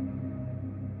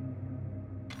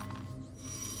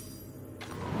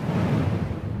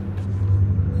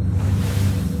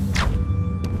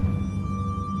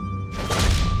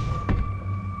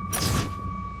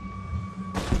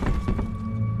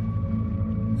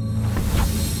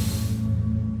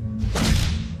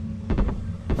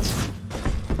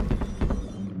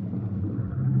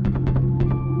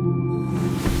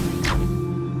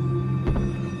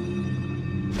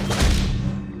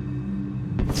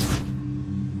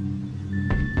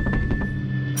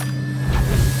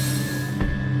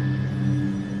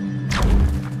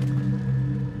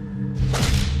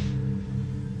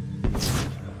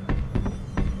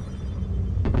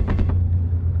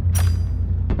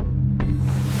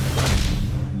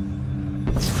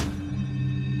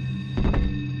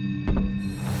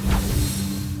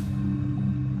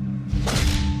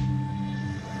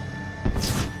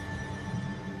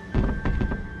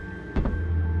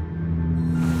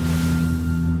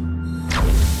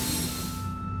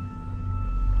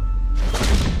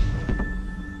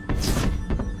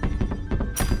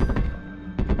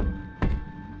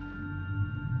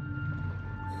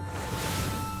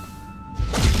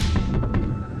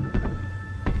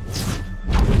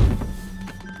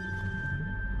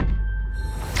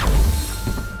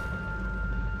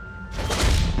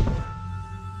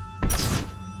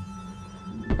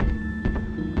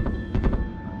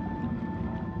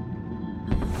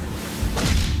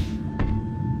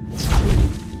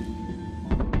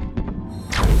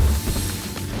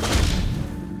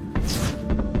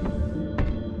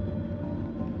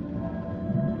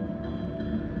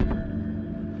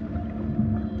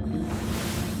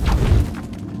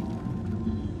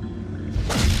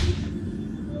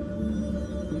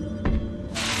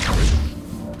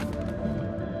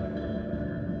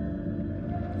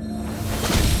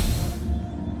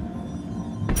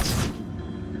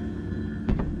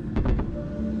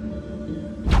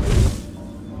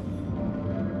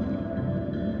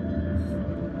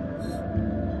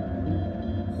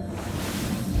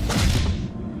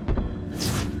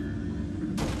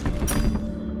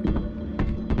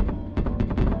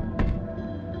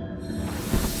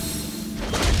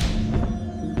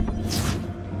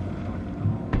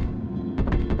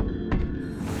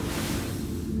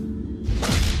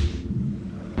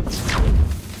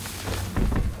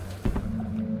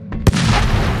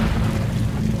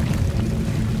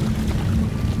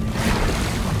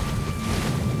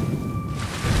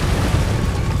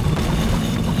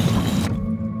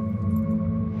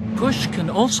 Push can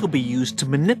also be used to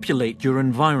manipulate your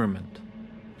environment.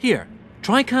 Here,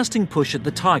 try casting push at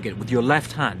the target with your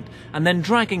left hand and then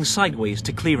dragging sideways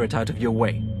to clear it out of your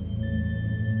way.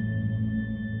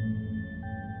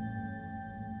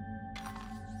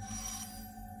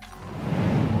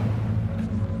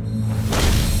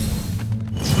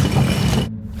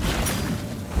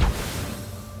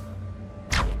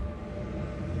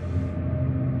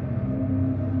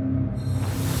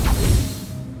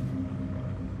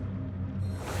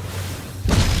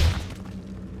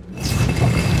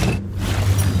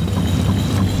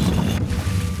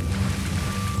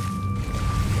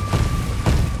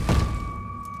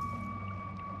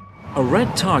 A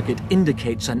red target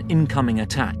indicates an incoming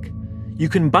attack. You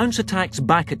can bounce attacks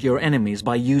back at your enemies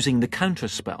by using the counter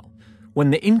spell. When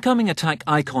the incoming attack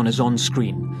icon is on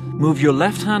screen, move your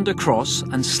left hand across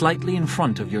and slightly in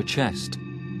front of your chest.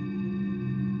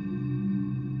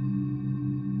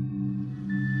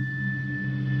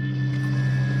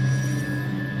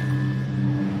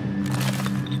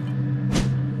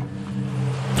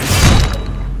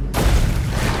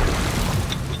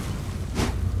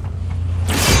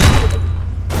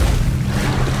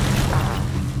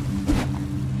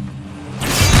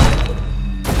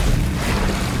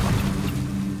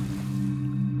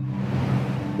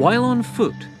 While on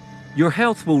foot, your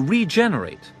health will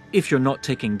regenerate if you're not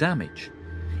taking damage.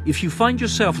 If you find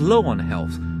yourself low on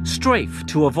health, strafe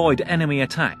to avoid enemy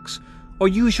attacks, or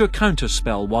use your counter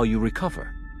spell while you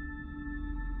recover.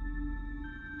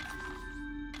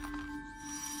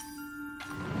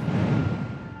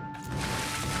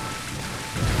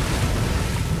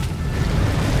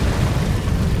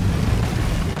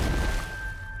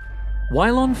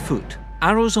 While on foot,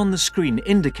 arrows on the screen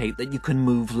indicate that you can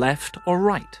move left or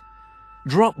right.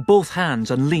 Drop both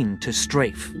hands and lean to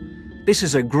strafe. This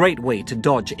is a great way to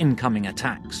dodge incoming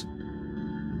attacks.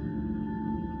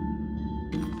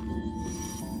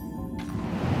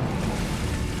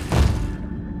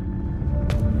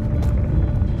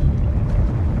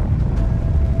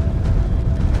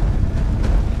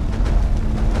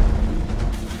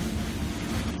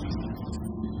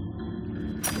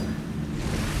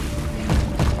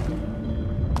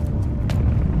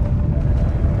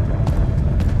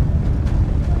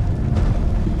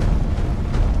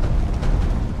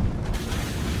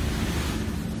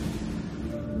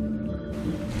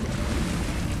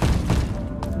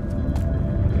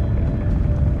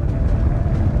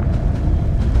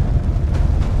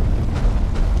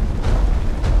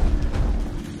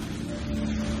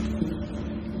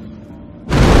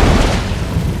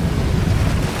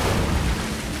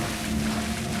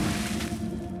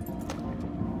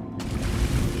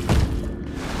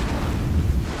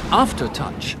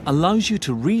 Aftertouch allows you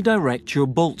to redirect your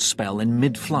bolt spell in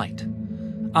mid-flight.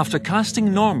 After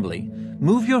casting normally,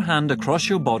 move your hand across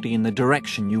your body in the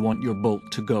direction you want your bolt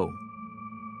to go.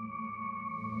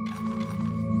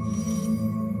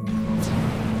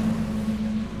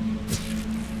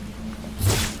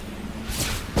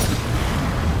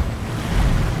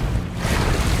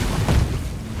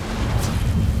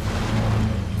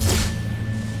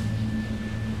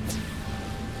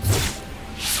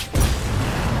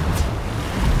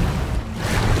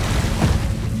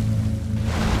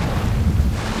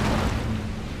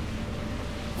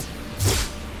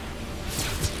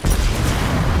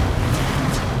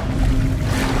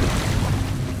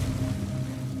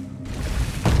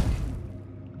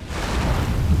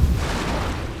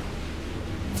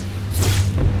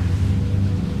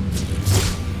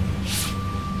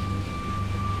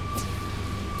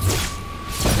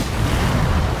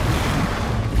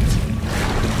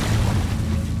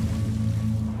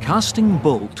 Casting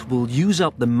Bolt will use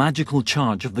up the magical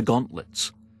charge of the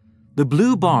gauntlets. The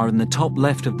blue bar in the top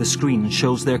left of the screen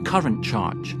shows their current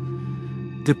charge.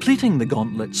 Depleting the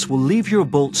gauntlets will leave your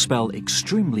bolt spell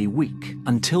extremely weak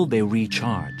until they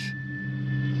recharge.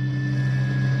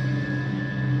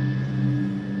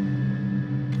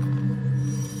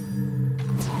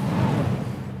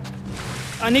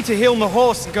 I need to heal my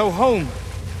horse and go home.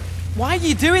 Why are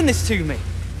you doing this to me?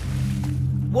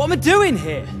 What am I doing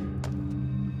here?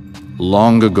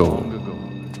 Long ago,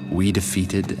 we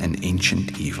defeated an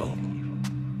ancient evil.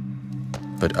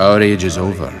 But our age is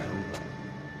over.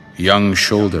 Young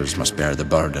shoulders must bear the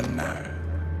burden now.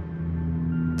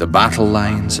 The battle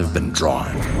lines have been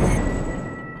drawn.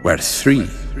 Where 3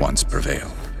 once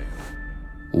prevailed,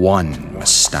 1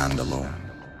 must stand alone.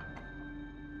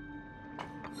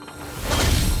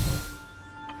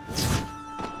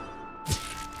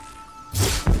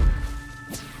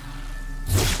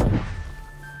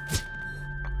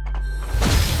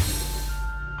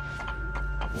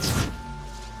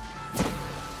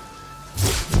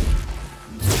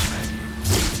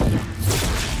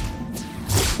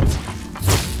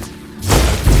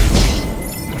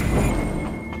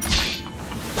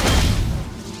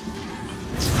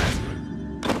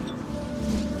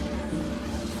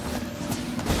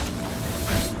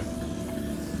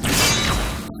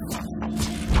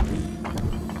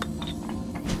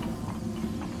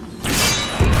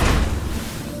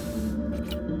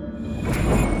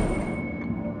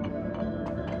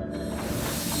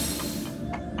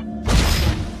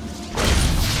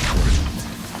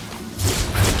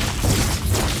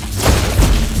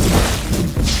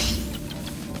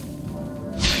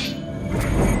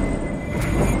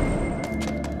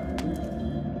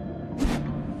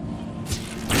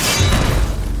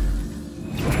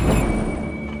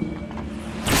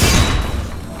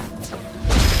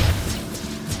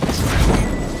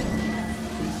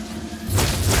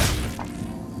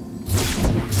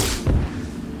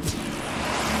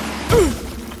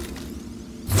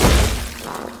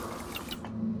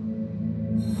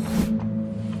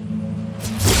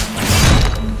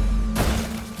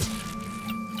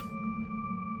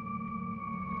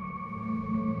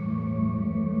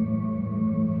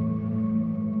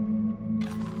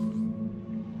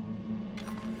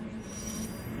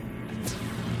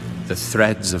 The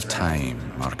threads of time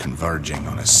are converging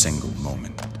on a single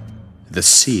moment. The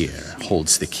seer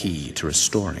holds the key to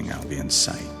restoring Albion's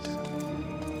sight.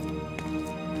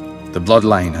 The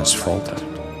bloodline has faltered,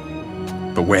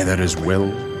 but where there is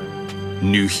will,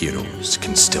 new heroes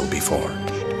can still be forged.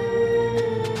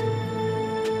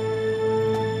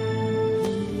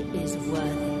 He is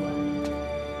worthy.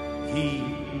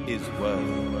 He is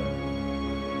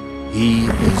worthy. He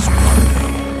is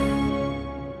worthy.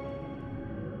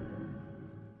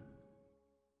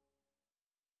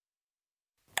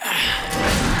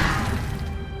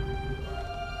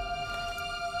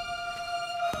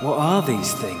 What are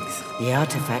these things? The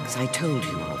artifacts I told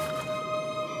you of.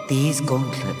 These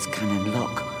gauntlets can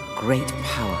unlock great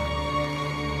power.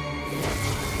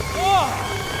 Oh!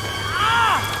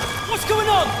 Ah! What's going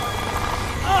on?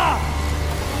 Ah!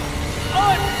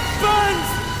 Oh, it burns!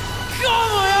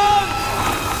 Come on!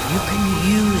 You can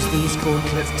use these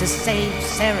gauntlets to save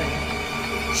Seren.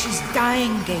 She's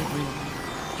dying, Gabriel.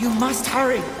 You must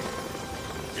hurry.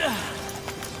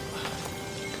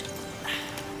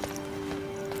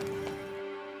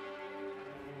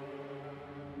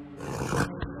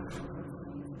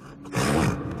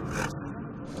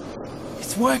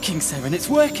 It's working, Seren, it's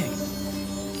working.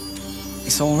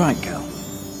 It's all right, girl.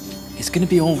 It's gonna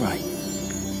be all right.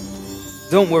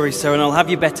 Don't worry, Seren, I'll have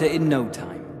you better in no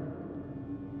time.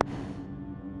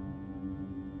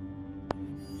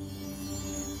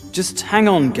 Just hang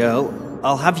on, girl.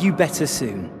 I'll have you better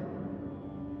soon.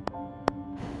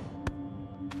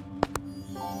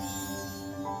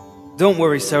 Don't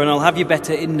worry, Seren, I'll have you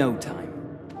better in no time.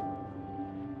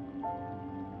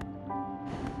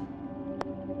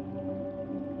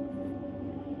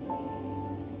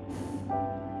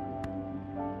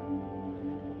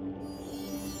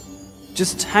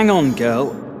 Just hang on,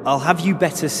 girl. I'll have you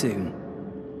better soon.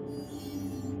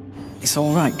 It's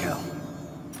all right, girl.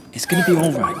 It's gonna be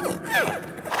all right.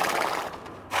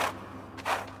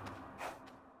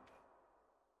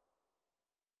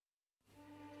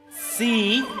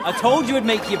 See? I told you it'd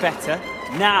make you better.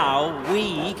 Now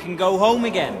we can go home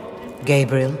again.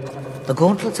 Gabriel, the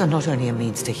gauntlets are not only a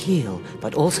means to heal,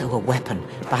 but also a weapon,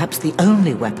 perhaps the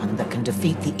only weapon that can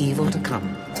defeat the evil to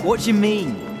come. What do you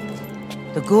mean?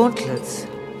 The gauntlets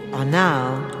are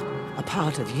now a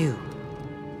part of you.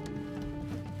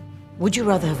 Would you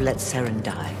rather have let Seren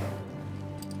die?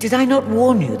 Did I not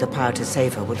warn you the power to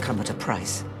save her would come at a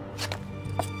price?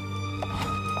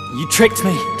 You tricked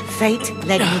me. Fate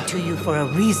led me to you for a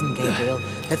reason, Gabriel.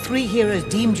 The three heroes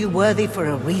deemed you worthy for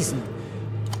a reason.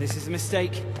 This is a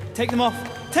mistake. Take them off.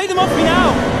 Take them off me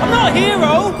now! I'm not a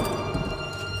hero!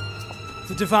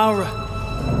 The Devourer.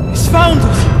 He's found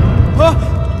us!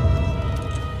 Huh?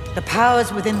 The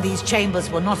powers within these chambers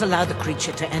will not allow the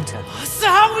creature to enter. So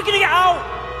how are we gonna get out?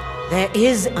 There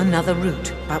is another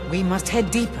route, but we must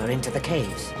head deeper into the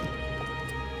caves.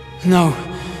 No.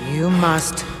 You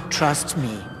must trust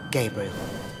me, Gabriel.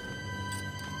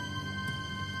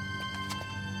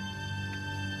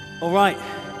 All right,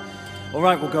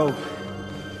 we'll go.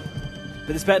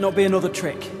 But this better not be another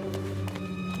trick.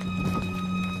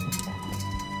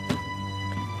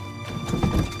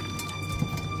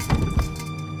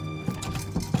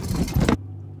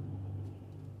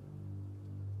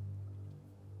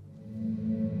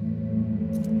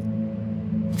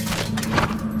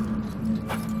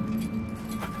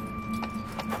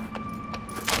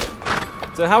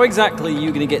 So how exactly are you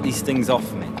going to get these things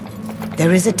off me?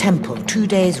 There is a temple 2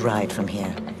 days' ride from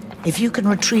here. If you can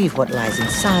retrieve what lies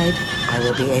inside, I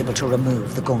will be able to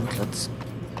remove the gauntlets.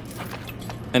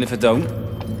 And if I don't?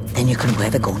 Then you can wear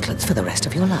the gauntlets for the rest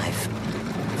of your life.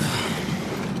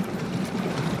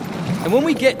 And when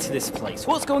we get to this place,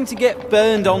 what's going to get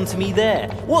burned onto me there?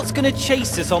 What's going to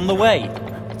chase us on the way?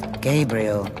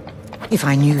 Gabriel, if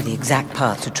I knew the exact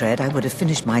path to tread, I would have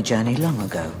finished my journey long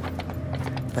ago.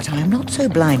 But I am not so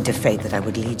blind to fate that I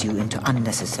would lead you into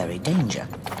unnecessary danger.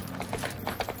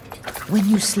 When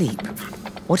you sleep,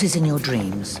 what is in your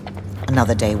dreams?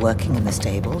 Another day working in the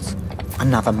stables?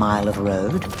 Another mile of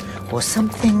road? Or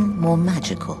something more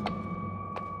magical?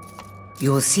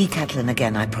 You will see Catelyn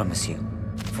again, I promise you.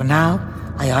 For now,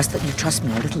 I ask that you trust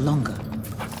me a little longer.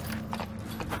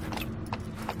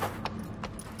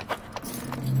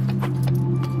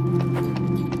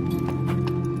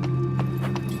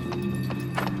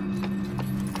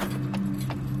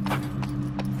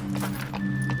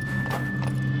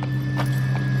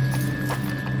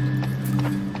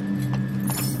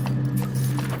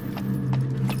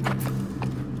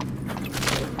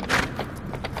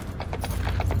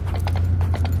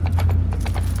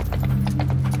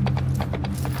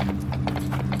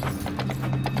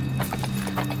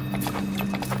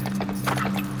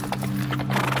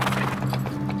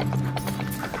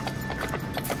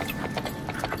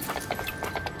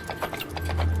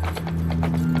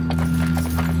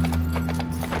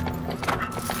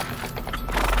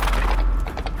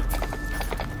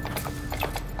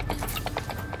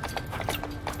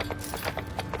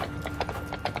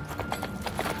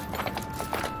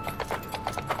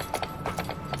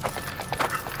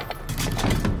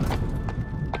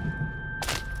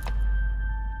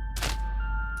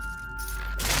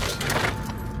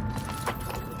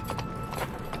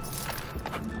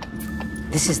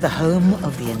 This is the home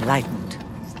of the Enlightened.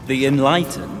 The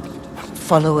Enlightened?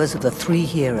 Followers of the three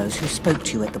heroes who spoke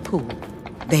to you at the pool.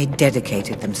 They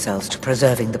dedicated themselves to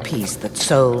preserving the peace that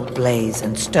Soul, Blaze,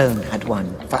 and Stone had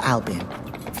won for Albion.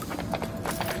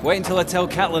 Wait until I tell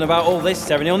Catelyn about all this,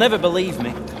 Seren. He'll never believe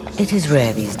me. It is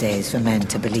rare these days for men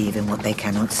to believe in what they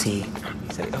cannot see.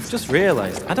 I've just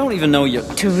realized, I don't even know you...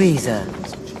 Teresa.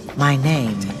 My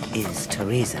name is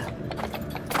Teresa.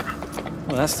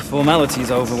 Well, that's the formalities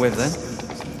over with, then.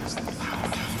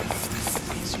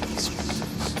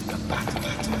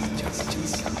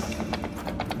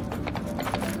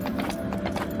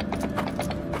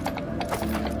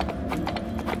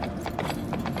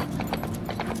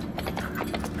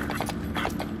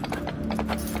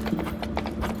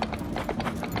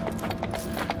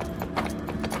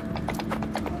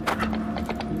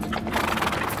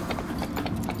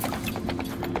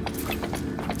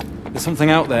 There's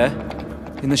something out there,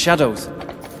 in the shadows.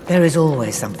 There is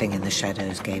always something in the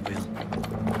shadows, Gabriel.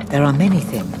 There are many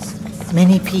things,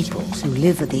 many peoples who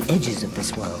live at the edges of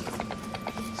this world.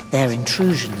 Their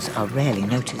intrusions are rarely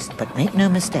noticed, but make no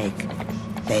mistake,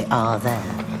 they are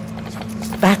there.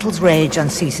 Battles rage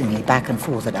unceasingly back and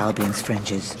forth at Albion's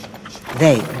fringes.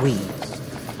 We,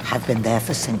 have been there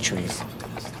for centuries.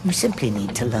 You simply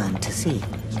need to learn to see.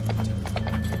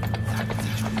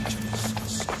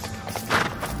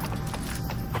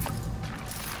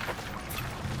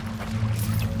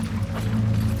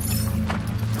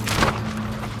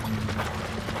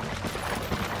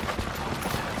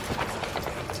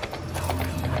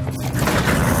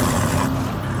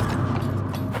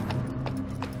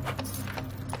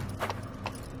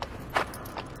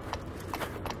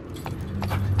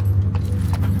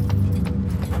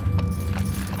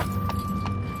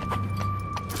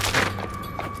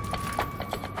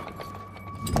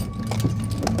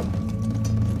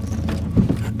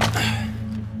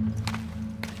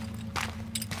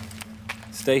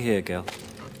 Stay here, girl.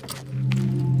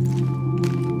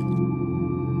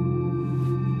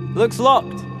 Looks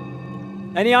locked.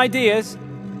 Any ideas?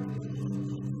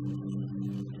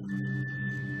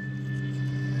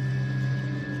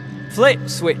 Flip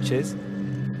switches?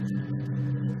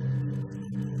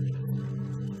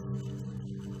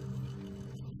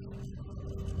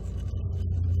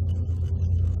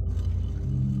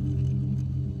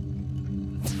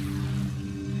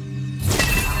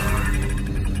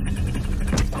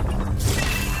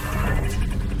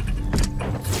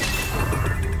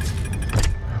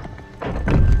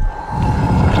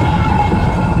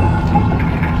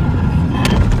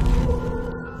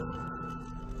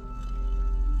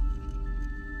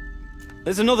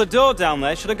 There's another door down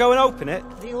there. Should I go and open it?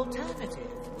 The alternative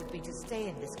would be to stay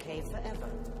in this cave forever.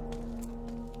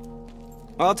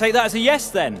 Well, I'll take that as a yes,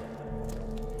 then.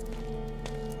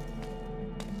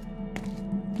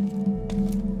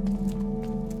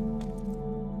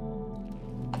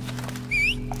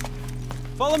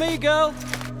 Follow me, girl.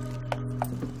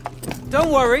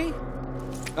 Don't worry.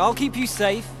 I'll keep you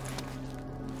safe.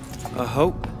 I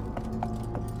hope.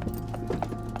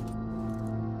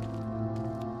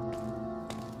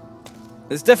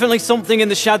 There's definitely something in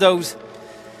the shadows.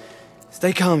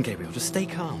 Stay calm, Gabriel. Just stay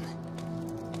calm.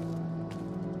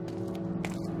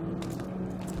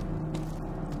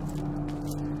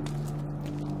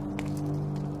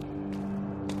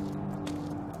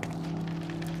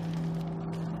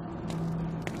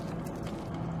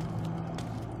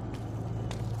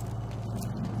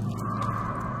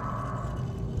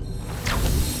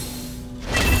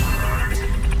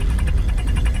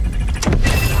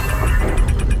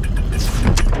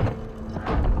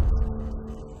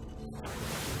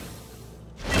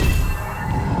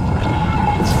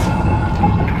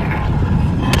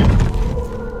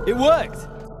 It worked!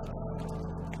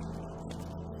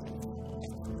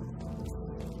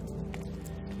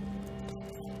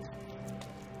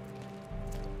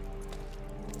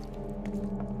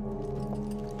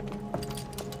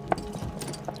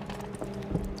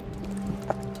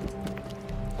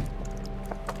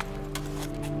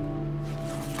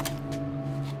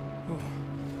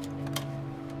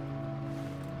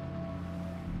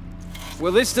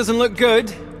 Well, this doesn't look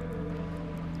good.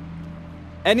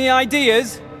 Any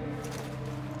ideas?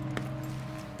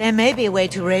 There may be a way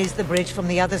to raise the bridge from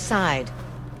the other side.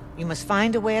 You must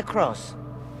find a way across.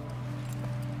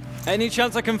 Any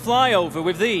chance I can fly over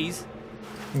with these?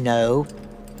 No.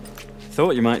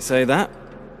 Thought you might say that.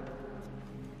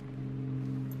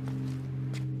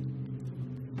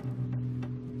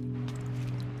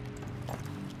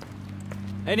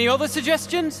 Any other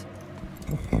suggestions?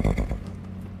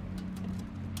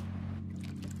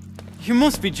 You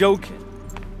must be joking.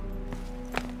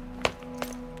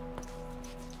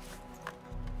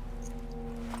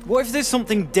 What if there's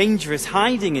something dangerous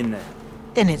hiding in there?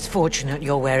 Then it's fortunate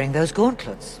you're wearing those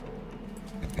gauntlets.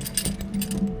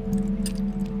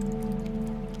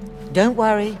 Don't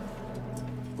worry.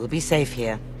 We'll be safe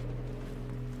here.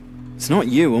 It's not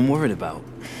you I'm worried about.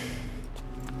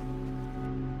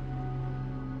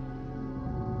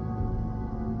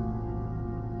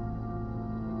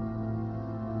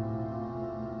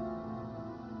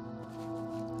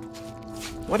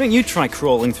 Why don't you try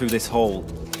crawling through this hole?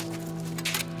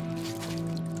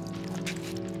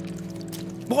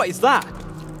 What is that?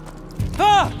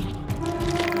 Ah!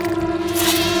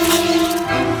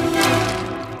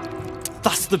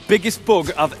 That's the biggest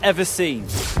bug I've ever seen.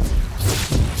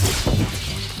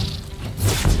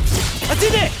 I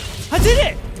did it! I did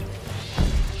it!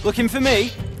 Looking for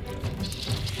me?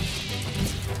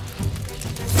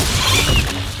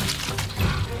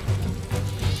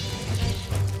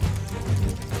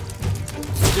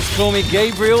 Just call me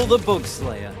Gabriel the Bug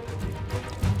Slayer.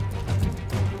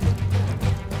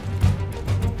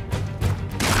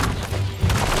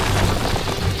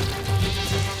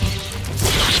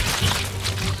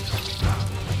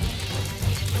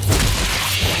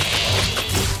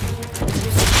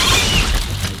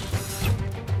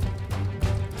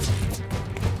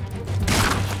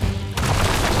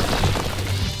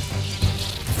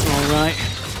 Alright,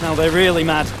 now they're really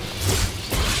mad.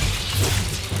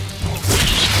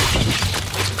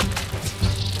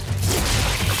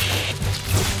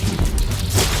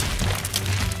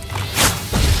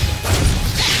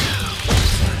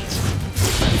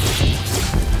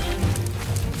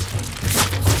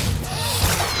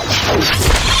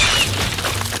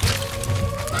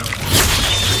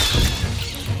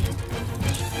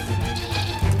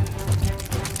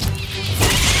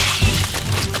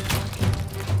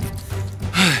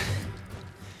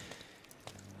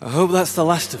 I hope that's the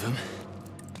last of them.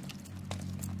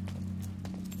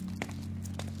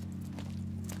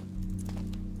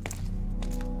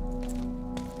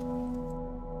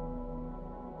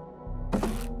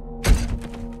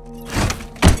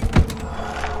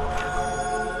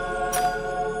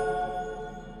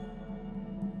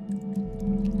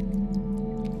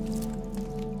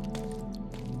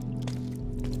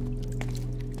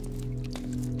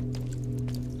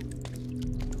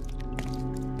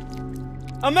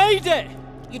 I made it!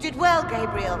 You did well,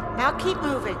 Gabriel. Now keep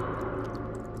moving.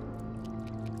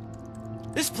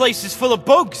 This place is full of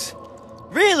bugs.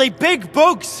 Really big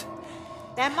bugs.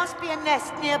 There must be a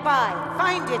nest nearby.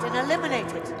 Find it and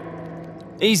eliminate it.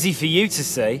 Easy for you to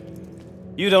say.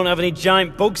 You don't have any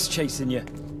giant bugs chasing you.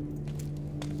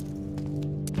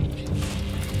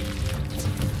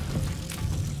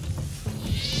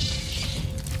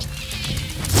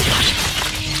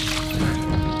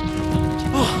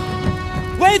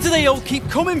 Where do they all keep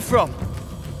coming from?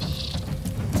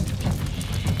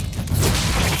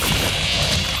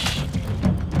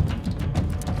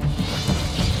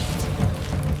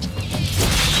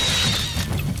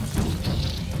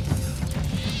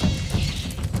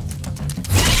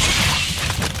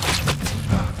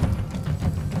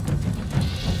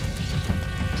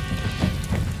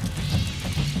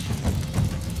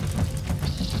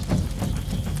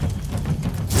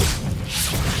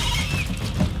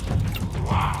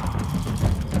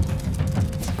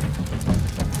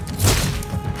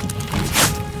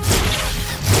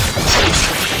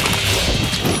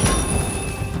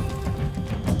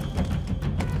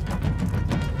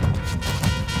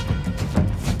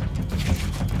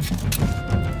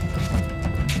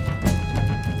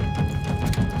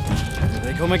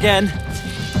 Come again.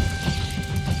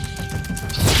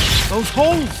 Those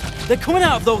holes! They're coming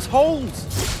out of those holes!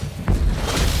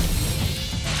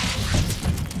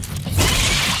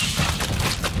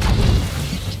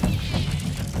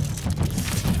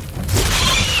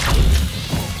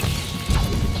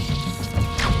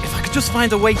 If I could just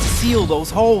find a way to seal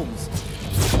those holes.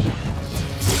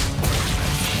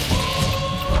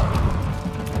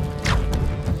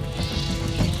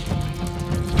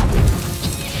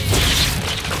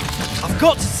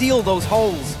 Got to seal those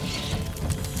holes.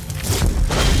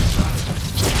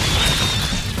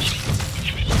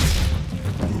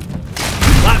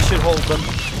 That should hold them.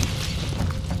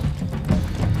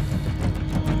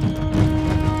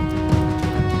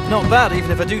 Not bad,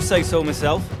 even if I do say so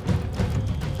myself.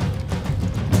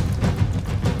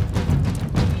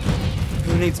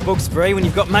 Who needs bug spray when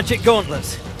you've got magic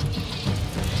gauntlets?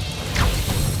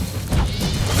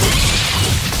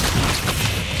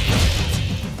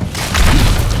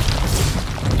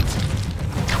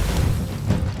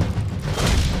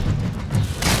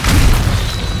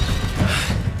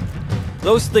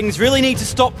 Those things really need to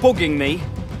stop bugging me.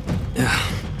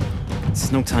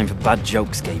 It's no time for bad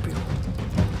jokes, Gabriel.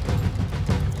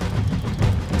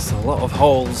 It's a lot of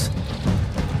holes.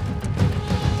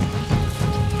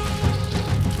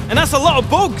 And that's a lot of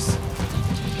bugs!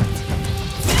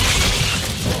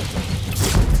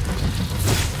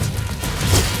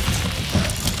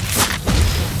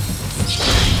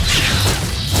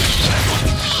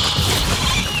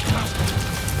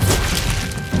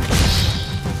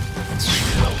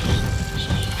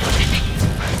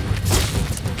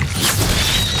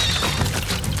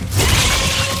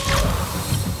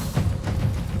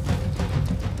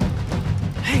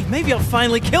 Hey, maybe I've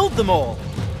finally killed them all!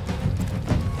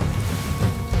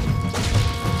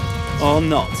 Or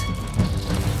not.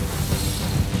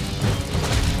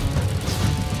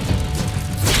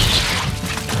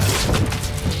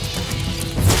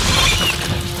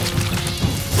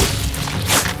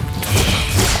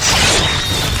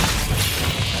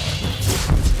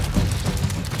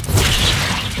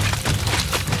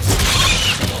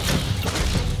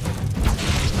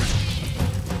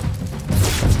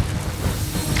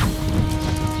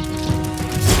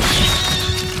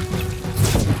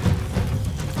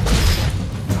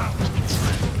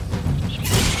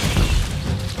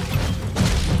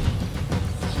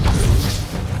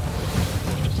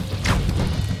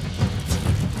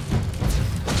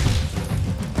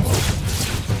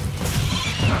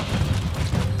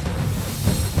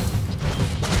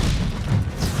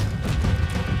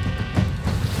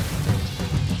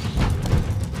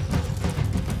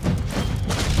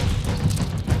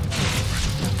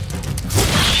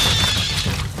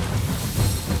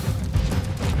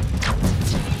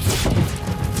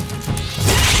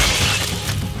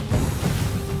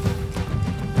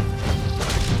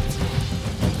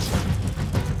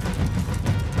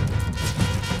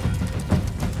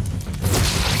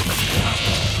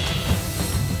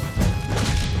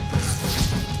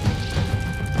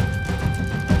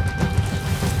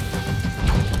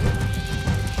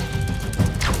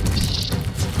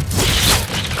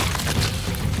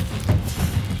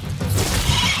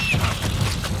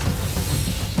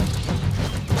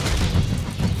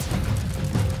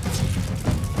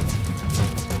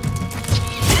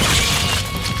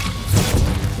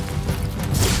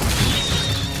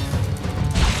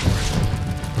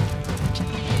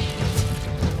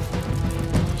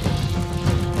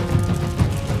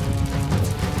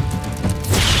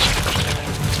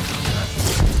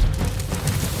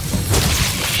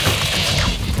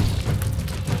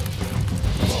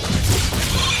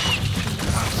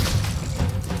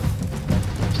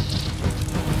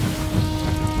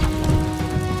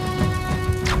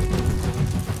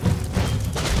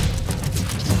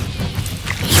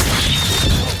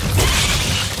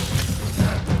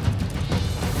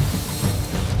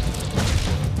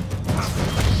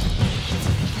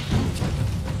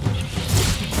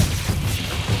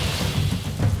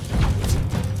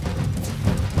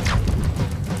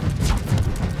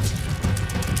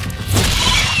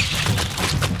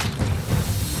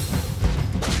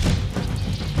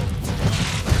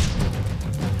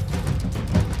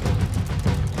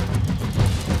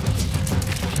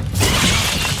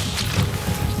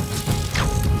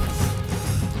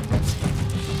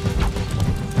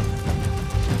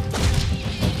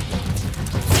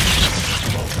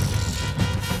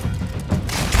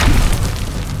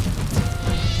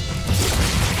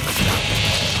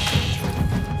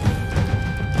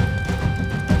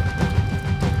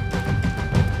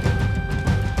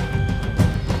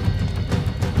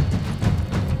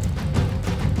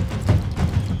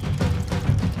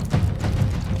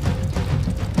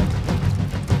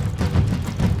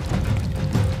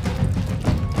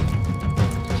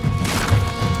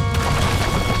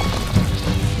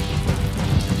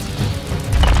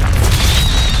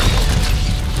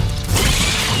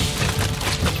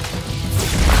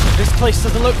 place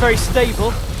doesn't look very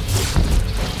stable.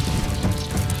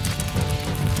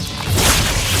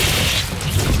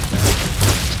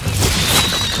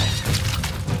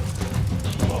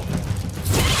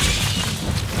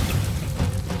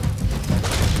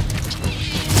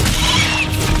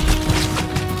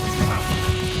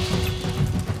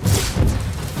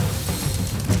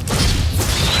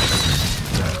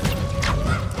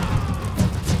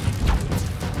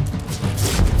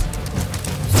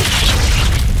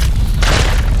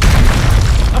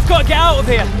 Get out of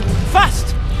here!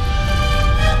 Fast!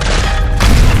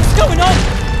 What's going on?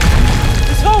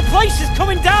 This whole place is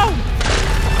coming down!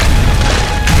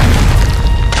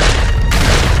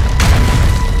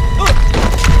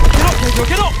 Get up, Pedro,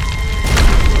 get up!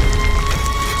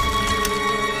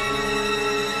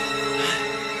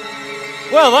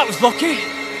 Well, that was lucky.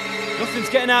 Nothing's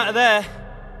getting out of there.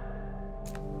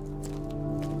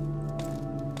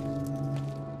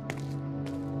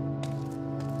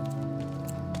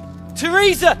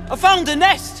 Teresa! I found a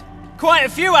nest! Quite a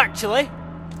few, actually.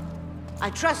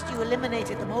 I trust you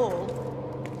eliminated them all.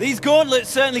 These gauntlets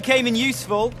certainly came in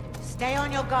useful. Stay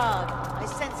on your guard. I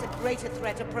sense a greater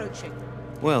threat approaching.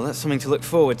 Well, that's something to look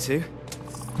forward to.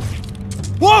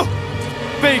 Whoa!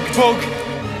 Big bug!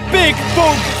 Big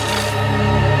bug!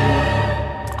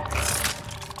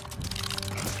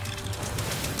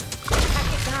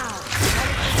 Attack it now.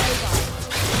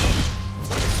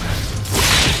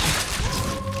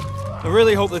 I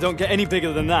really hope they don't get any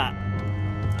bigger than that.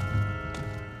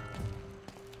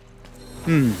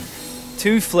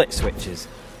 2 flick switches.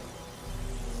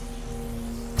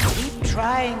 Keep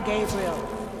trying, Gabriel.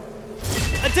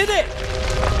 I did it!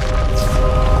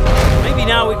 Maybe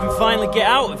now we can finally get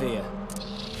out of here.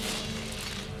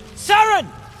 Saren!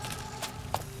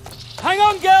 Hang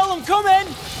on, girl, I'm coming!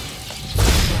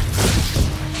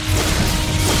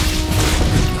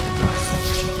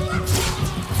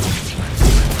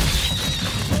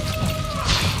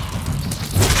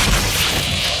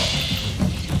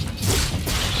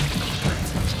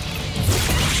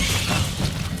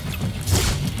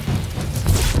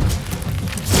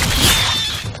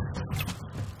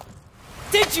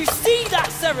 Did you see that,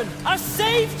 Saren? I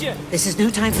saved you! This is no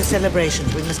time for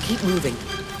celebrations. We must keep moving.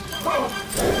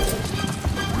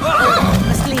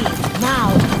 Must leave,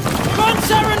 now! Run,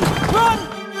 Saren! Run!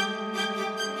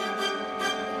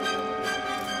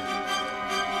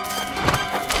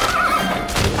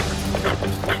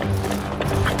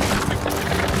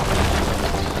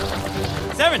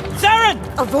 Saren! Saren!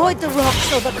 Avoid the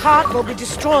rocks or the cart will be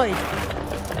destroyed.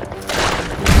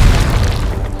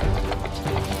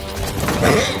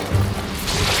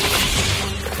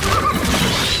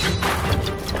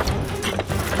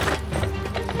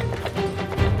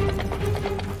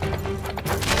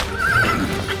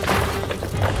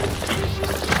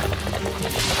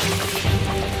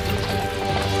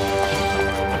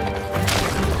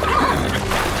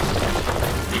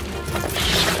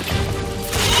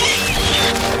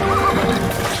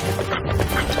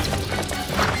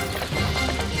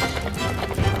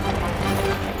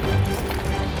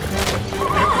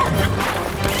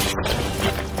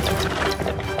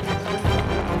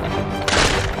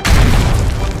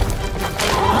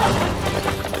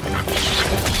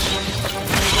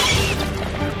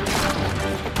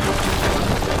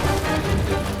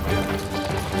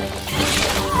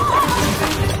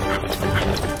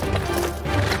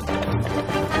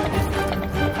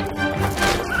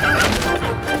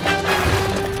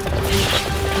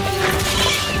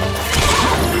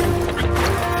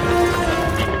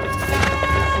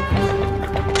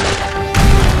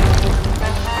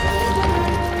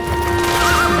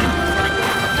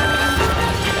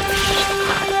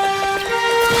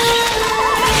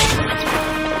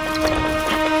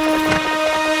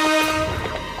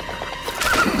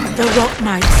 The Rock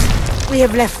Knights. We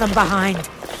have left them behind.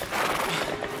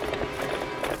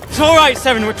 It's all right,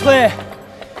 Saren, we're clear.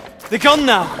 They're gone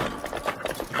now.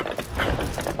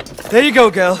 There you go,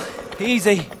 girl.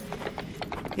 Easy.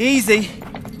 Easy.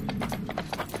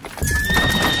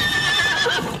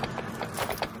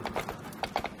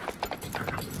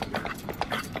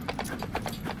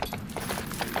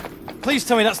 Please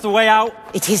tell me that's the way out.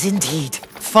 It is indeed.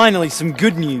 Finally, some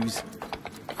good news.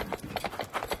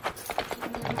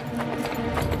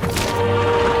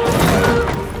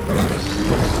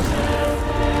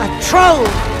 Troll!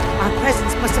 Our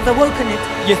presence must have awoken it.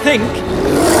 You think?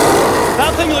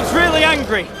 That thing looks really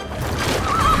angry.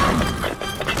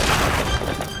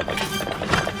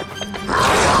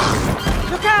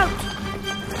 Look out!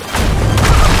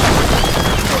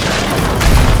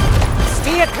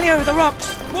 Steer clear of the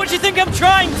rocks. What do you think I'm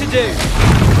trying to do?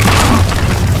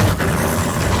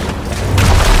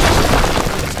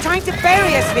 It's trying to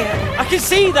bury us here. I can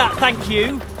see that, thank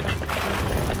you.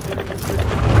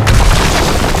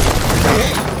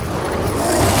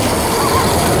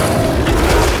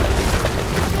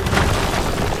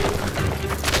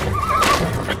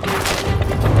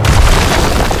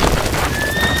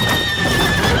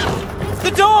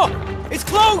 The door! It's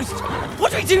closed!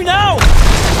 What do we do now?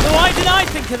 Why didn't I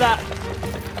think of that?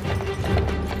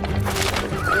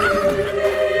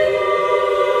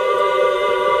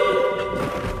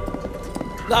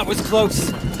 That was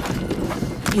close.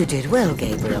 You did well,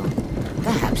 Gabriel.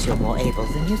 Perhaps you're more able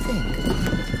than you think.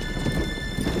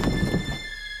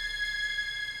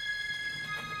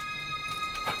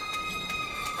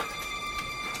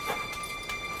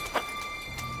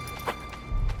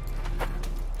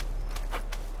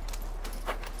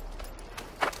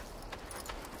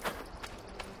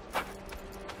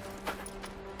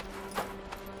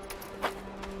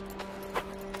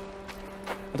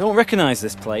 I don't recognize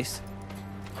this place.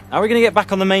 How are we going to get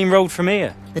back on the main road from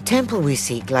here? The temple we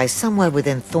seek lies somewhere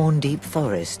within Thorndeep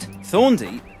Forest.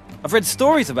 Thorndeep? I've read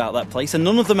stories about that place and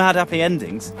none of them had happy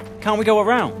endings. Can't we go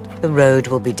around? The road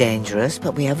will be dangerous,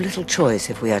 but we have little choice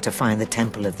if we are to find the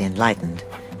Temple of the Enlightened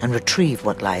and retrieve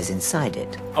what lies inside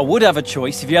it. I would have a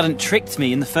choice if you hadn't tricked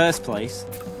me in the first place.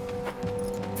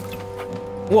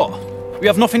 What? We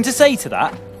have nothing to say to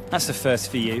that? That's the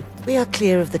first for you. We are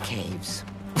clear of the caves.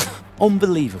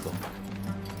 Unbelievable.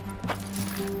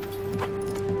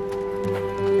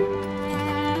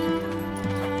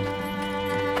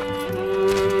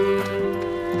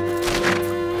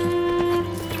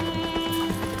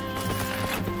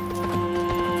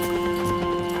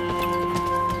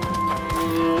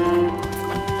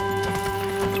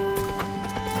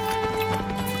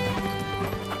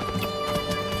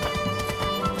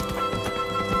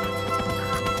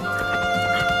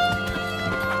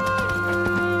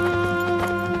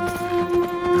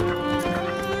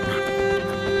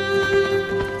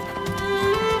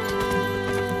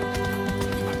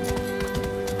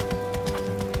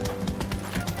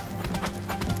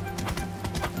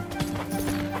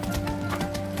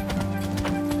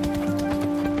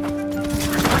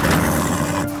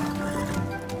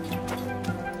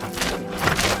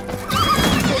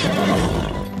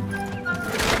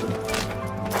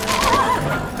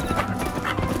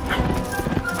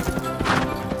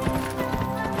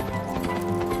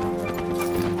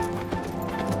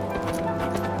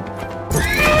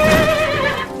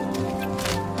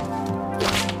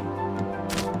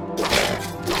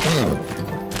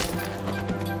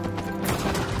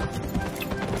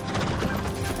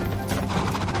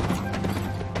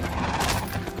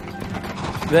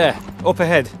 There, up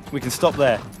ahead. We can stop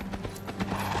there.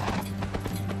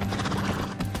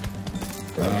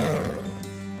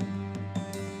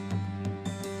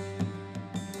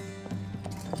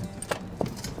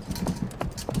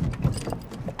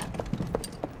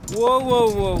 Whoa,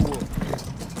 whoa, whoa, whoa.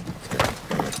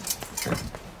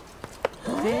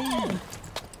 Hey.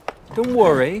 Don't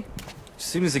worry. As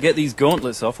soon as I get these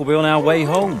gauntlets off, we'll be on our way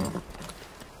home.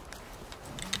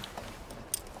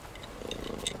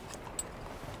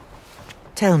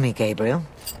 Tell me, Gabriel,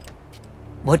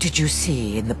 what did you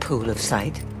see in the pool of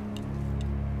sight?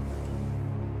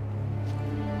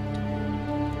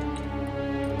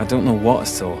 I don't know what I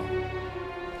saw.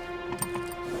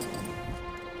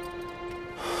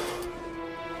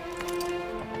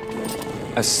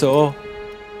 I saw...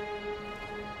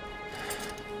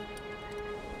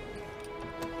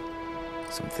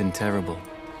 something terrible.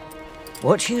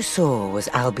 What you saw was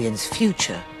Albion's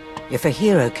future, if a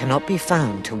hero cannot be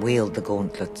found to wield the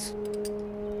gauntlets.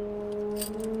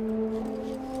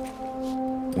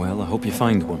 Well, I hope you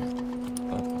find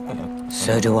one.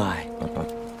 So do I.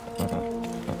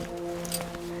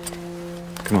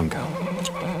 Come on, girl.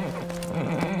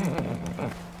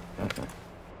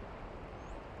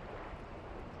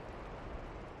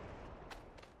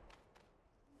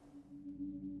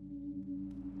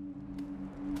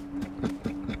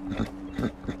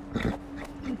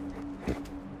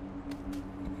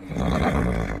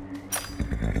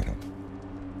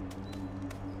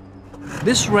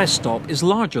 This rest stop is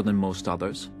larger than most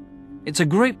others. It's a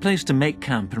great place to make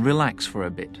camp and relax for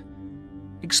a bit.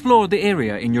 Explore the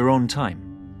area in your own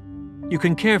time. You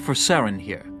can care for Saren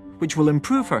here, which will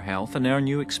improve her health and earn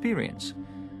you experience.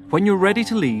 When you're ready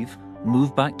to leave,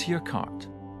 move back to your cart.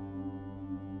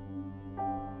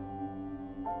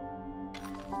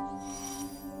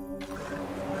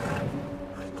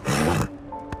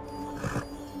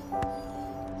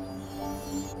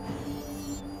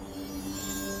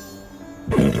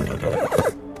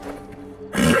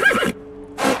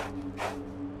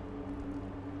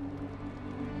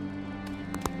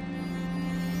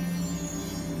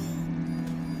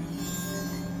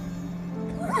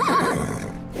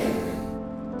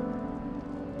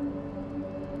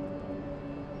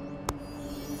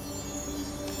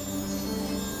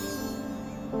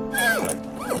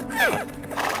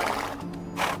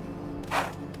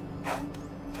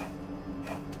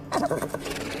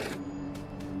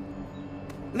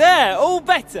 There, all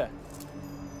better.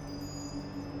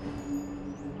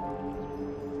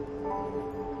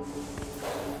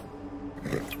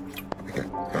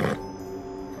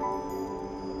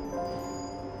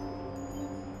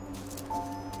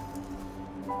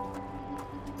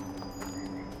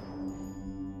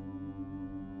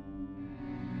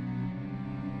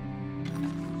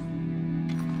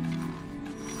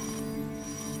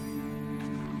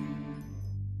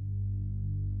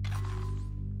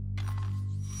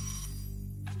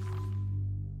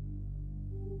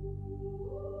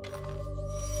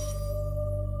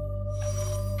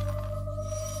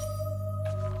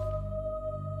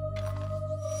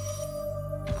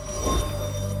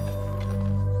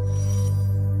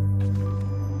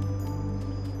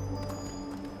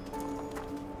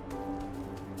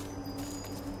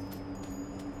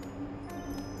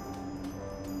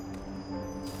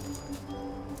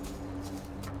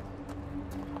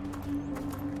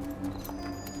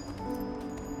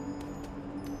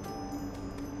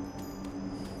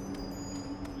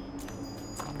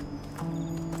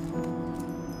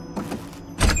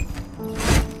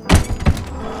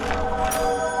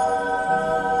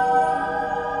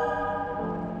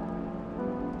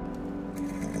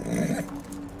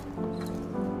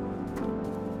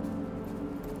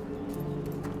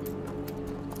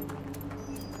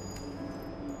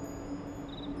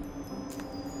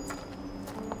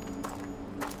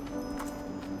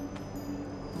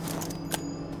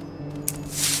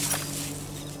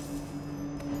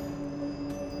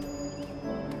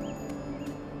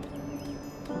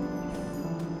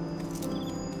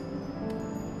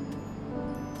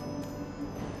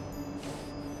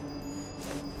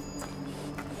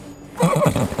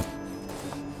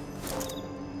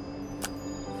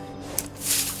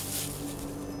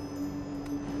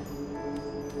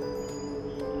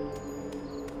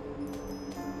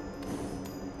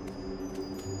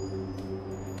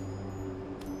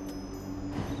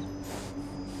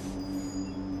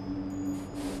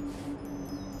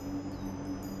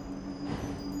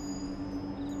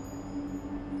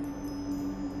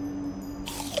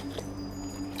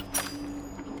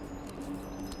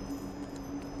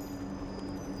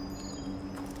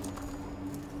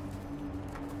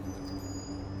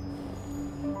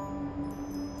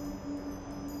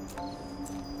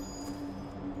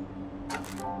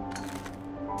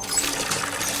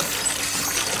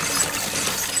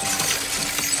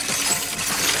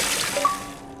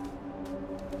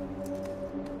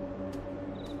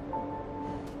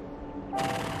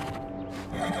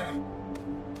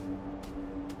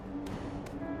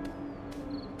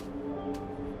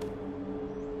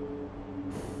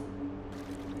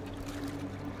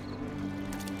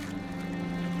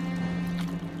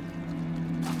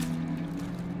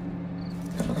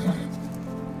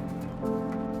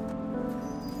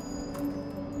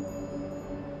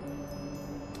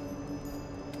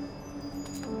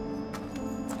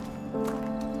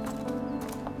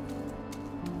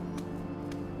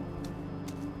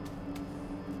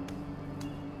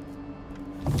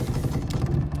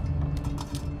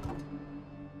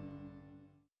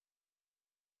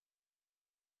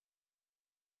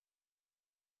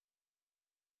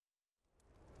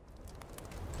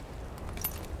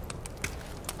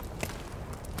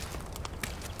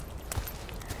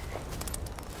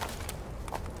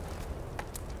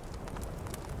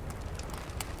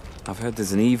 I've heard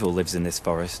there's an evil lives in this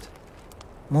forest.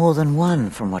 More than one,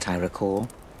 from what I recall.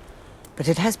 But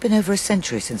it has been over a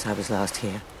century since I was last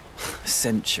here. A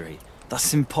century?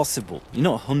 That's impossible. You're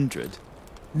not 100.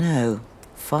 No,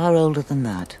 far older than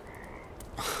that.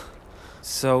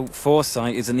 So,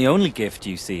 foresight isn't the only gift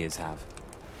you seers have?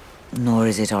 Nor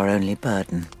is it our only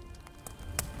burden.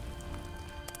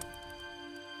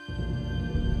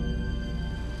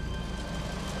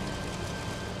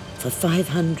 For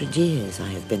 500 years I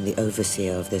have been the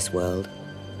overseer of this world,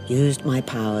 used my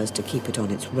powers to keep it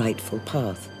on its rightful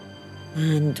path,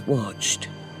 and watched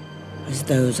as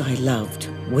those I loved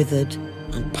withered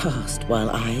and passed while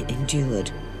I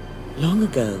endured. Long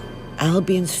ago,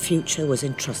 Albion's future was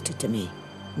entrusted to me,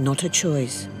 not a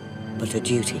choice, but a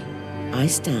duty. I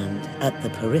stand at the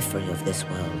periphery of this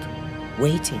world,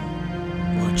 waiting,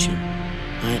 watching.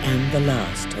 I am the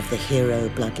last of the hero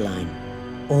bloodline,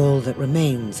 all that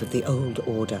remains of the old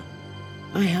order.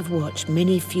 I have watched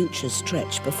many futures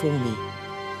stretch before me,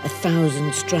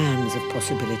 1,000 strands of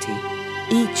possibility,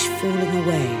 each falling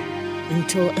away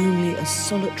until only a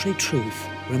solitary truth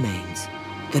remains,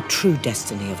 the true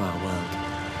destiny of our world.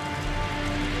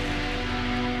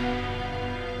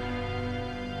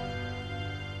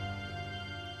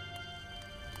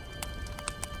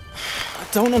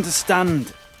 I don't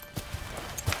understand.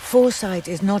 Foresight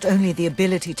is not only the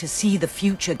ability to see the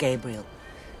future, Gabriel,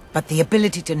 but the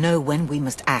ability to know when we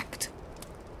must act.